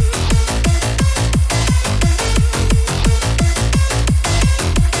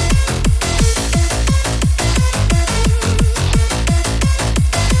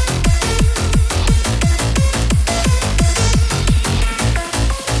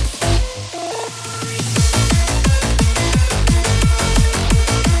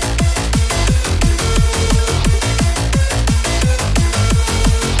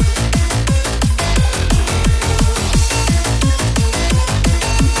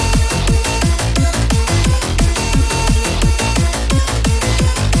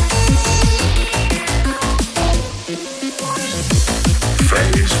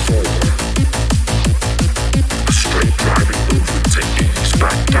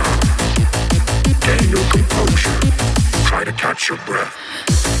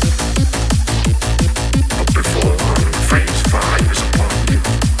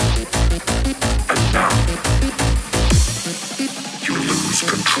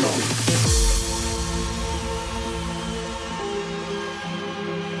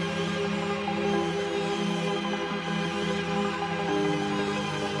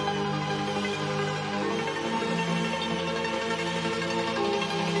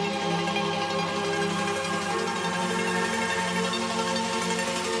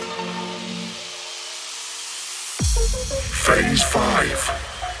 Phase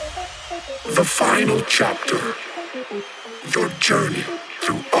 5. The final chapter. Your journey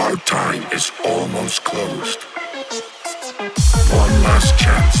through our time is almost closed. One last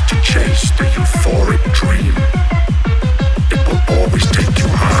chance to chase the euphoric dream. It will always take you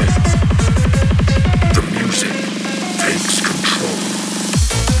high. The music takes control.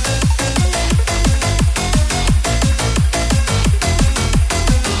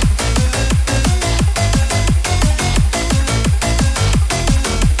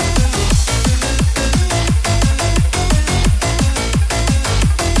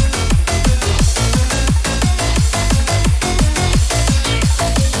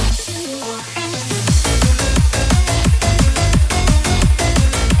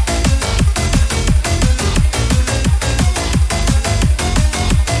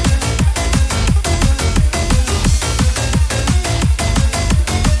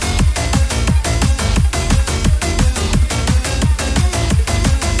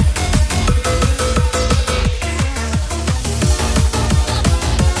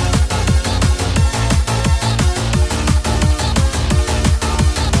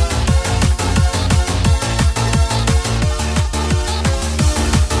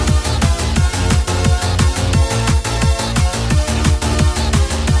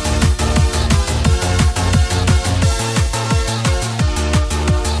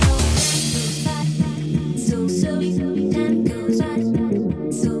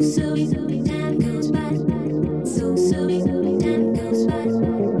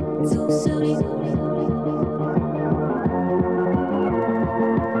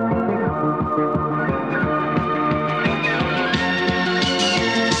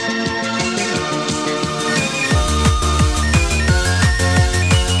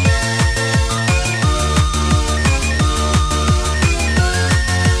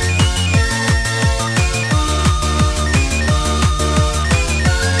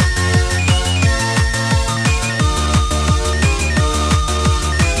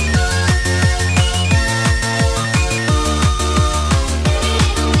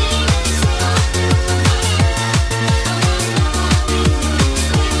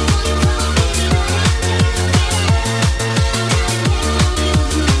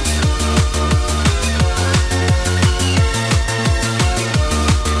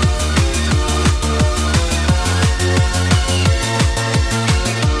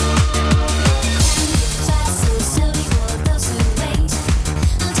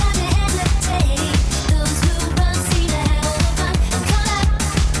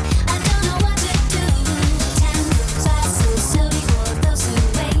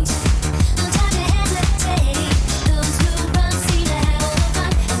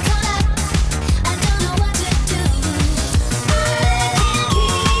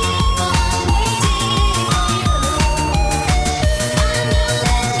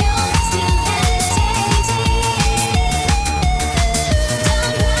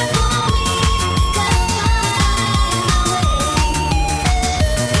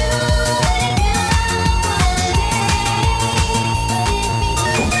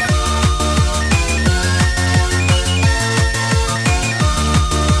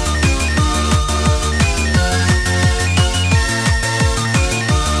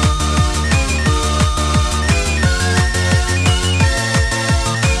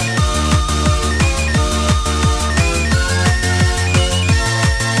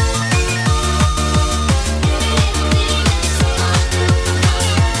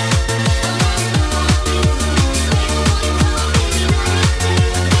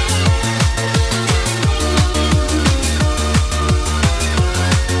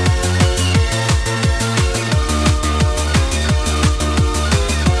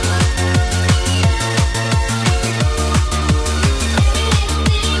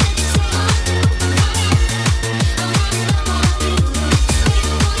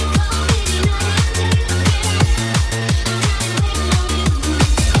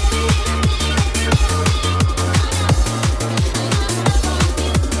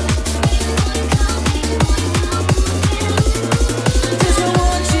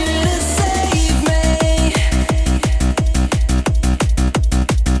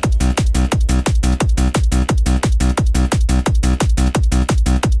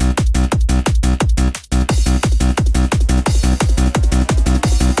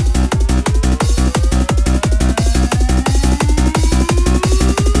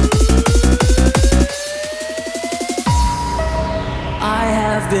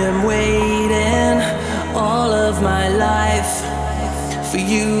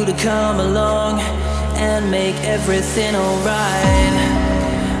 you to come along and make everything alright.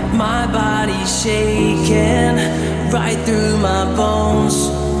 My body's shaking right through my bones,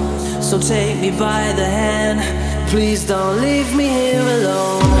 so take me by the hand, please don't leave me here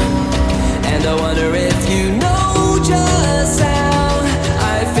alone. And I wonder if you know just how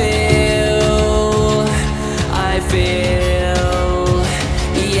I feel,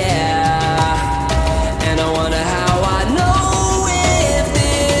 yeah. And I wonder how I know if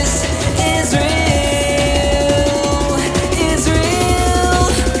this is real,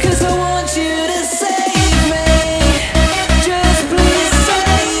 'cause I want you to save me, just please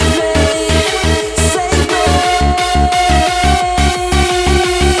save me, save me.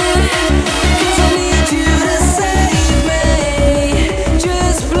 'Cause I need you to save me,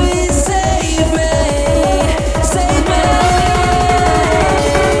 just please save me, save me.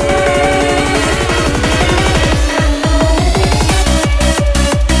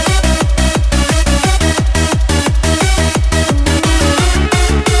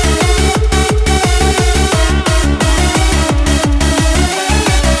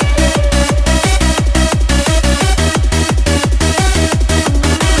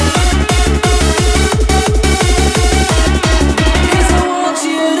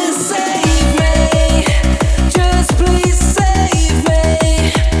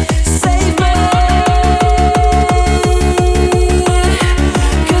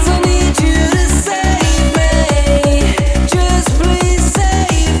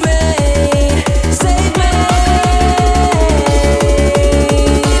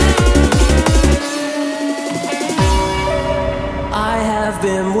 I have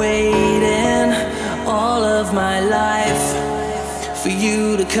been waiting all of my life for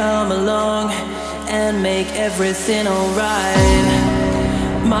you to come along and make everything alright.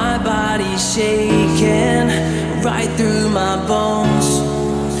 My body's shaking right through my bones,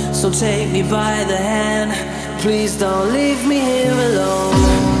 so take me by the hand, please don't leave me here alone.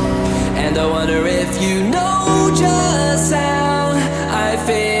 And I wonder if you know just how I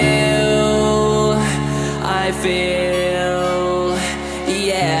feel,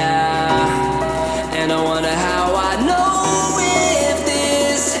 yeah. And I wonder how I know if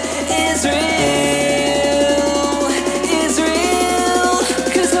this is real,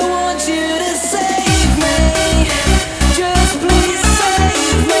 'cause I want you to save me, just please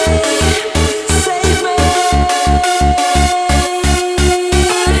save me, save me.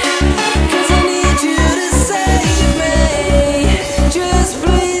 'Cause I need you to save me, just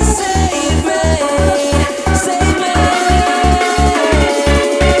please save me, save me.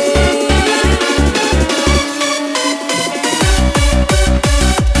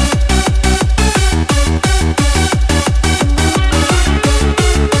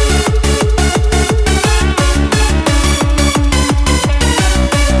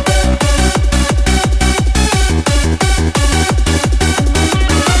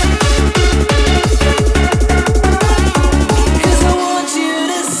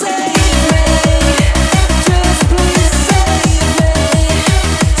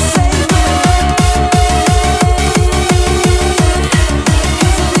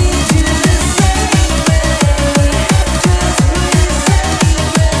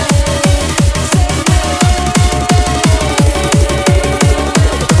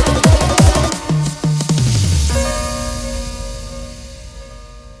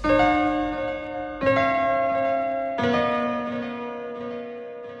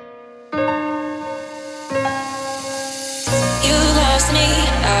 You lost me,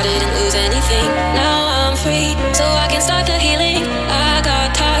 I didn't lose anything. Now I'm free, so I can start the healing. I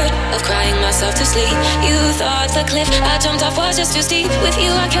got tired of crying myself to sleep. You thought the cliff I jumped off was just too steep. With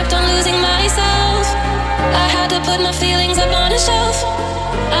you I kept on losing myself. I had to put my feelings up on a shelf.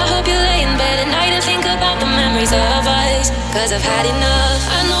 I hope you lay in bed at night and think about the memories of us, 'cause I've had enough.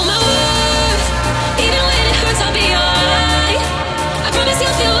 I know my worth, even when it hurts I'll be alright. I promise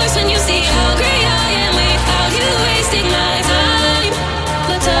you'll feel worse when you see how great I am without you wasting my time.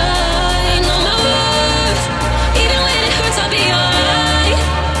 But I know my worth, even when it hurts I'll be alright.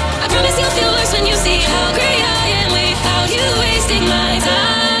 I promise you'll feel worse when you see how great I am without you wasting my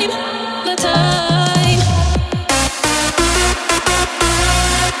time. But time.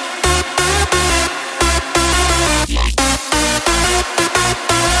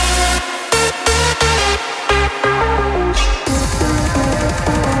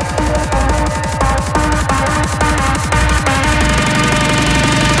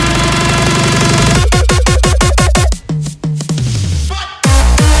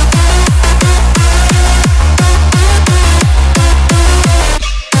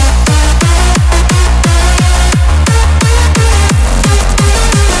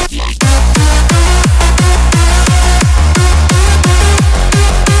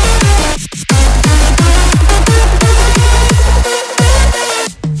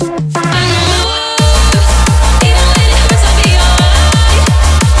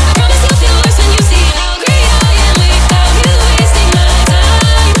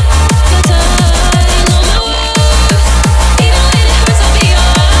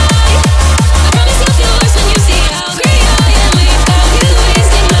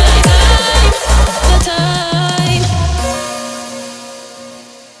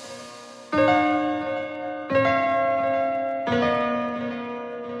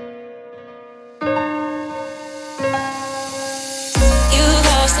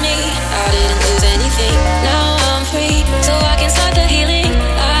 I didn't lose anything. Now I'm free, so I can start the healing.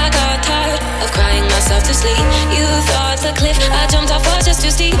 I got tired of crying myself to sleep. You thought the cliff I jumped off was just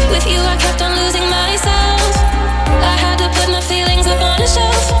too steep. With you I kept on losing myself. I had to put my feelings up on a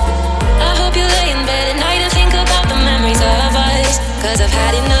shelf. I hope you lay in bed at night and think about the memories of us, 'cause I've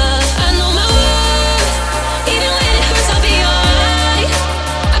had enough. I know my worth. Even when it hurts, I'll be alright.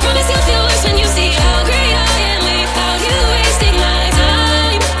 I promise you'll feel worse when you see how great I am without you wasting my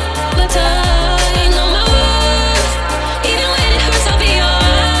time. But I know my worth. Even when it hurts, I'll be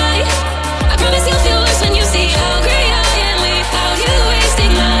alright. I promise you'll feel worse when you see how great I am without you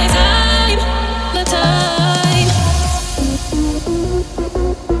wasting my time. But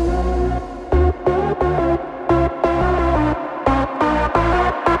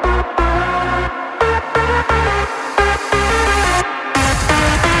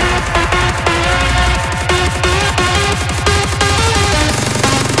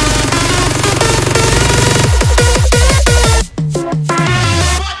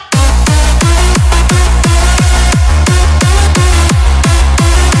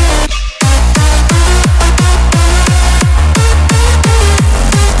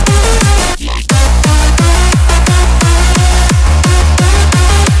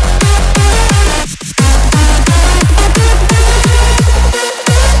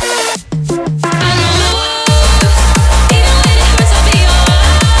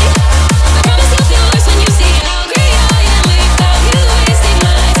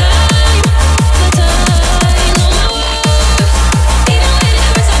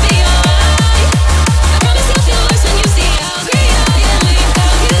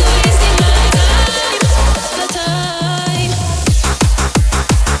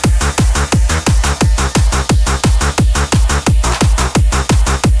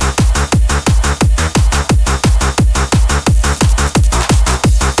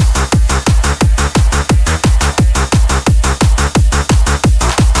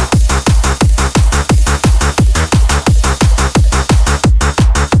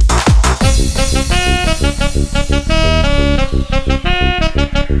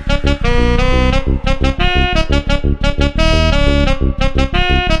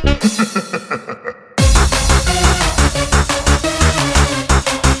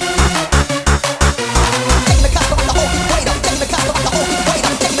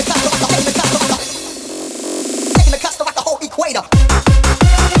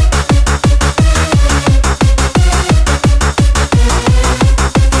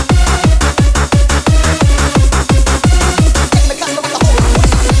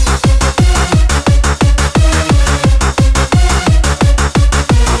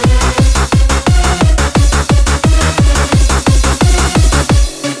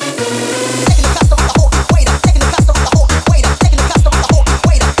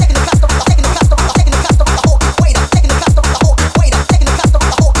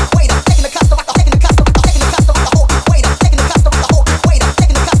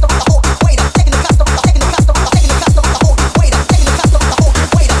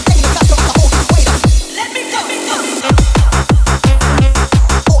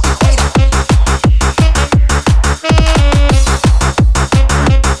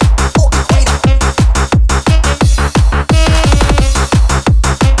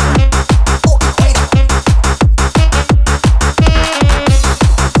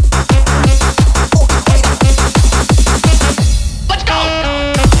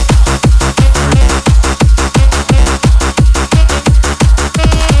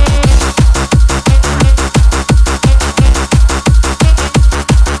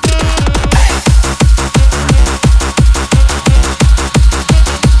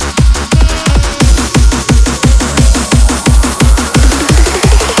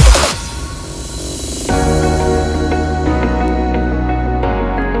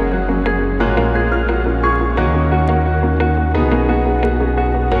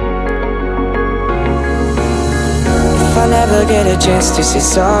never get a chance to say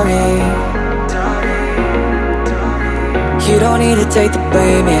sorry. You don't need to take the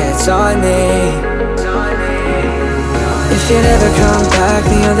blame, yeah, it's on me. If you never come back,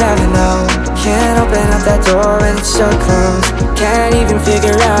 then you'll never know. Can't open up that door when it's so close. Can't even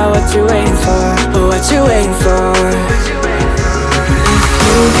figure out what you're waiting for. What you're waiting for. If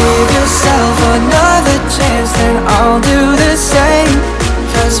you give yourself another chance, then I'll do the same.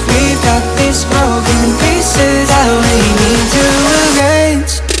 'Cause we've got these broken pieces that we need to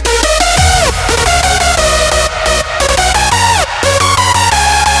arrange.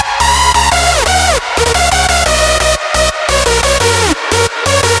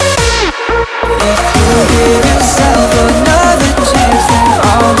 If you give yourself another chance, then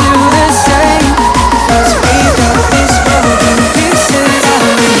I'll do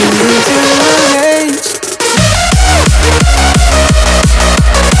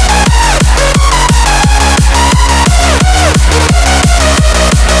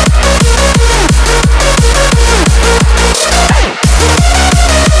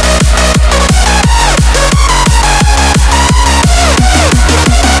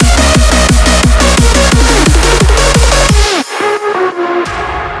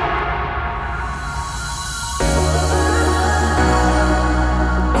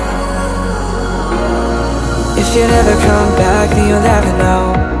you never come back, then you'll never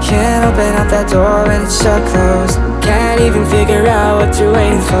know. Can't open up that door when it's shut closed. Can't even figure out what you're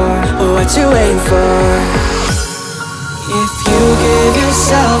waiting for, or what you're waiting for. If you give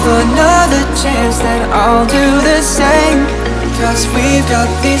yourself another chance, then I'll do the same. 'Cause we've got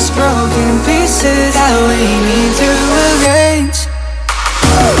these broken pieces that we need to arrange.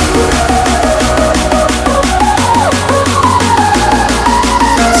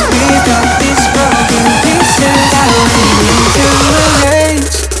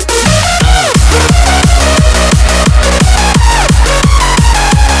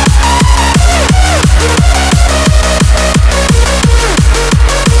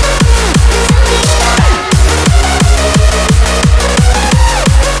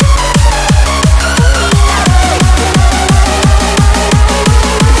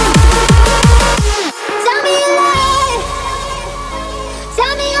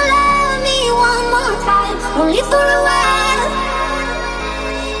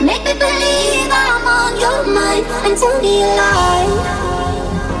 And tell me a lie,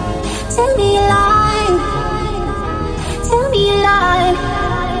 tell me a lie, tell me a lie,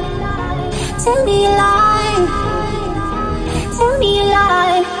 tell me a lie, tell me a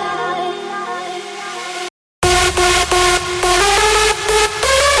lie.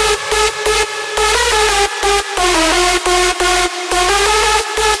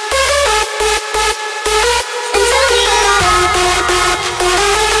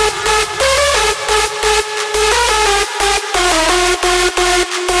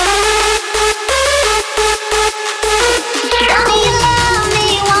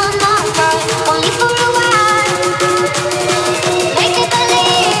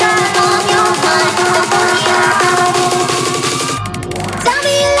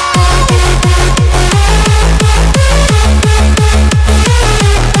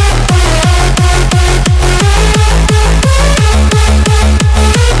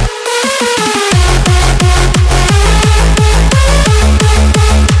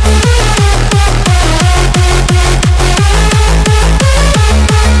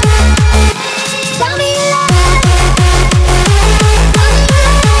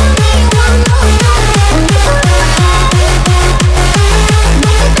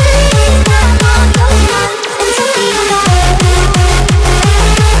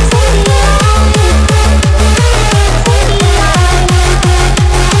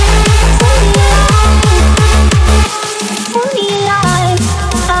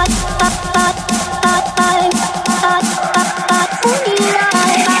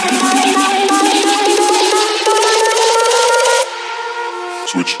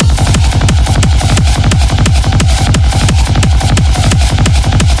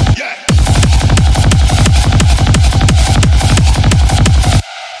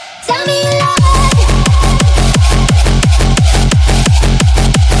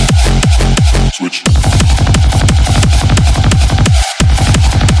 Switch.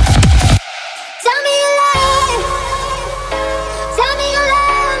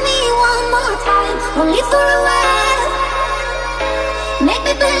 Only for a while. Make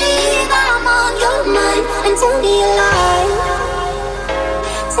me believe I'm on your mind. And tell me a lie.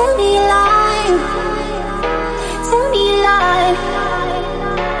 Tell me a lie. Tell me a lie.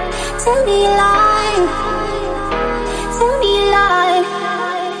 Tell me a lie. Tell me a lie.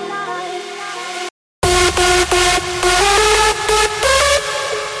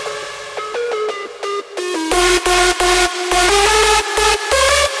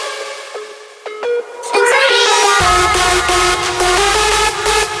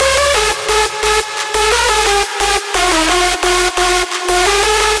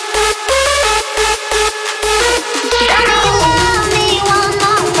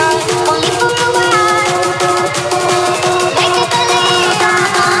 Only for a while.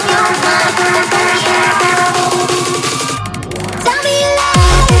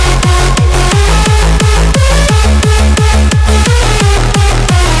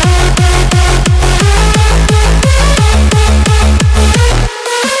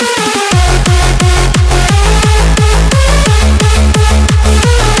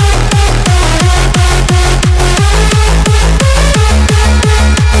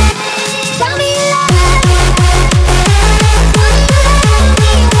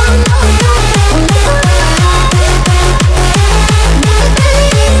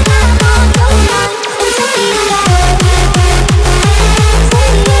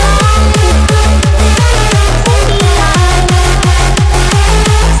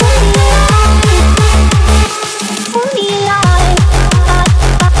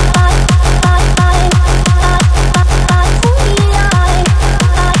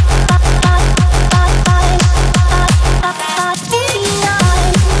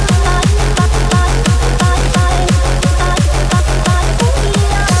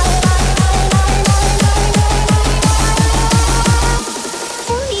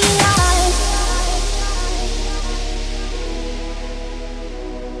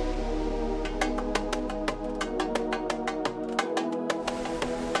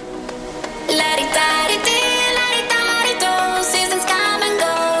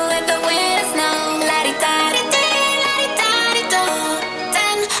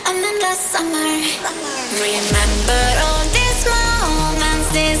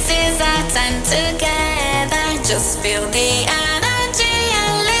 this is our time together. Just feel the energy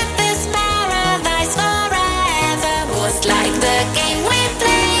and live this paradise forever. Was like the game we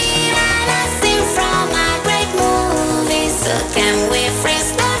played and a scene from a great movie. So can we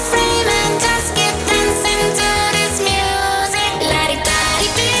freeze the frame and just keep dancing to this music?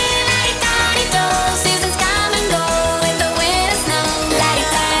 La-di-da-di-do, la-di-da-di-do. Seasons come and go with the wind and snow.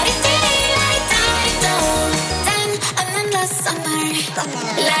 La-di-da-di-do, la-di-da-di-do. Then an endless summer.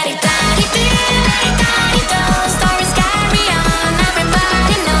 La-di-da-di-do, la-di-da-di-do. Stories carry on,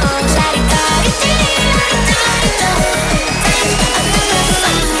 everybody knows. La-di-da-di-do, la-di-da-di-do. Then an endless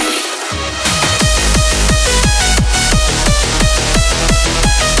summer.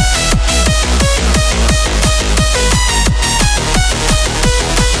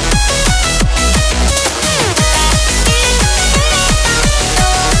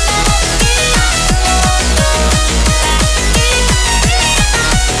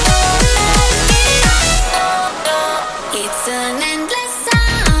 It's an endless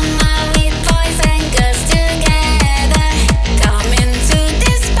summer with boys and girls together. Coming to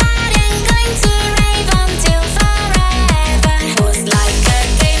this party and going to rave until forever. Was like a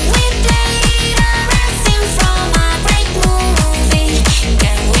game we played, a scene from a great movie.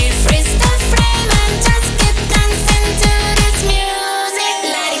 Can we freeze the frame and just keep dancing to this music?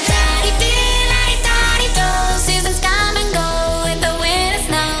 La-di-da-di-do, la-di-da-di-do. Seasons come and go with the wind and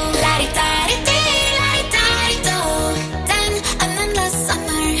snow. La-di-da-di-do, la-di-da-di-do. Then an endless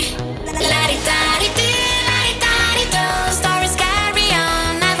summer. La-di-da-di-do, la-di-da-di-do. Stories carry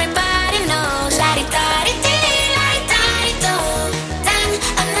on, everybody knows. La-di-da-di-do, la-di-da-di-do. Then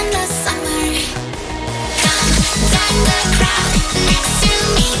an endless summer. Come, join the crowd next to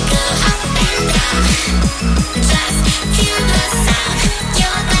me, go up and down. Just feel the sound.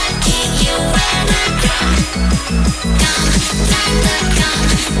 You're the king, you wear the crown. Come, time to come,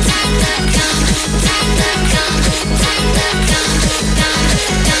 time to come, time to come, time to come, come,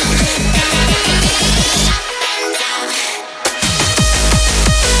 come.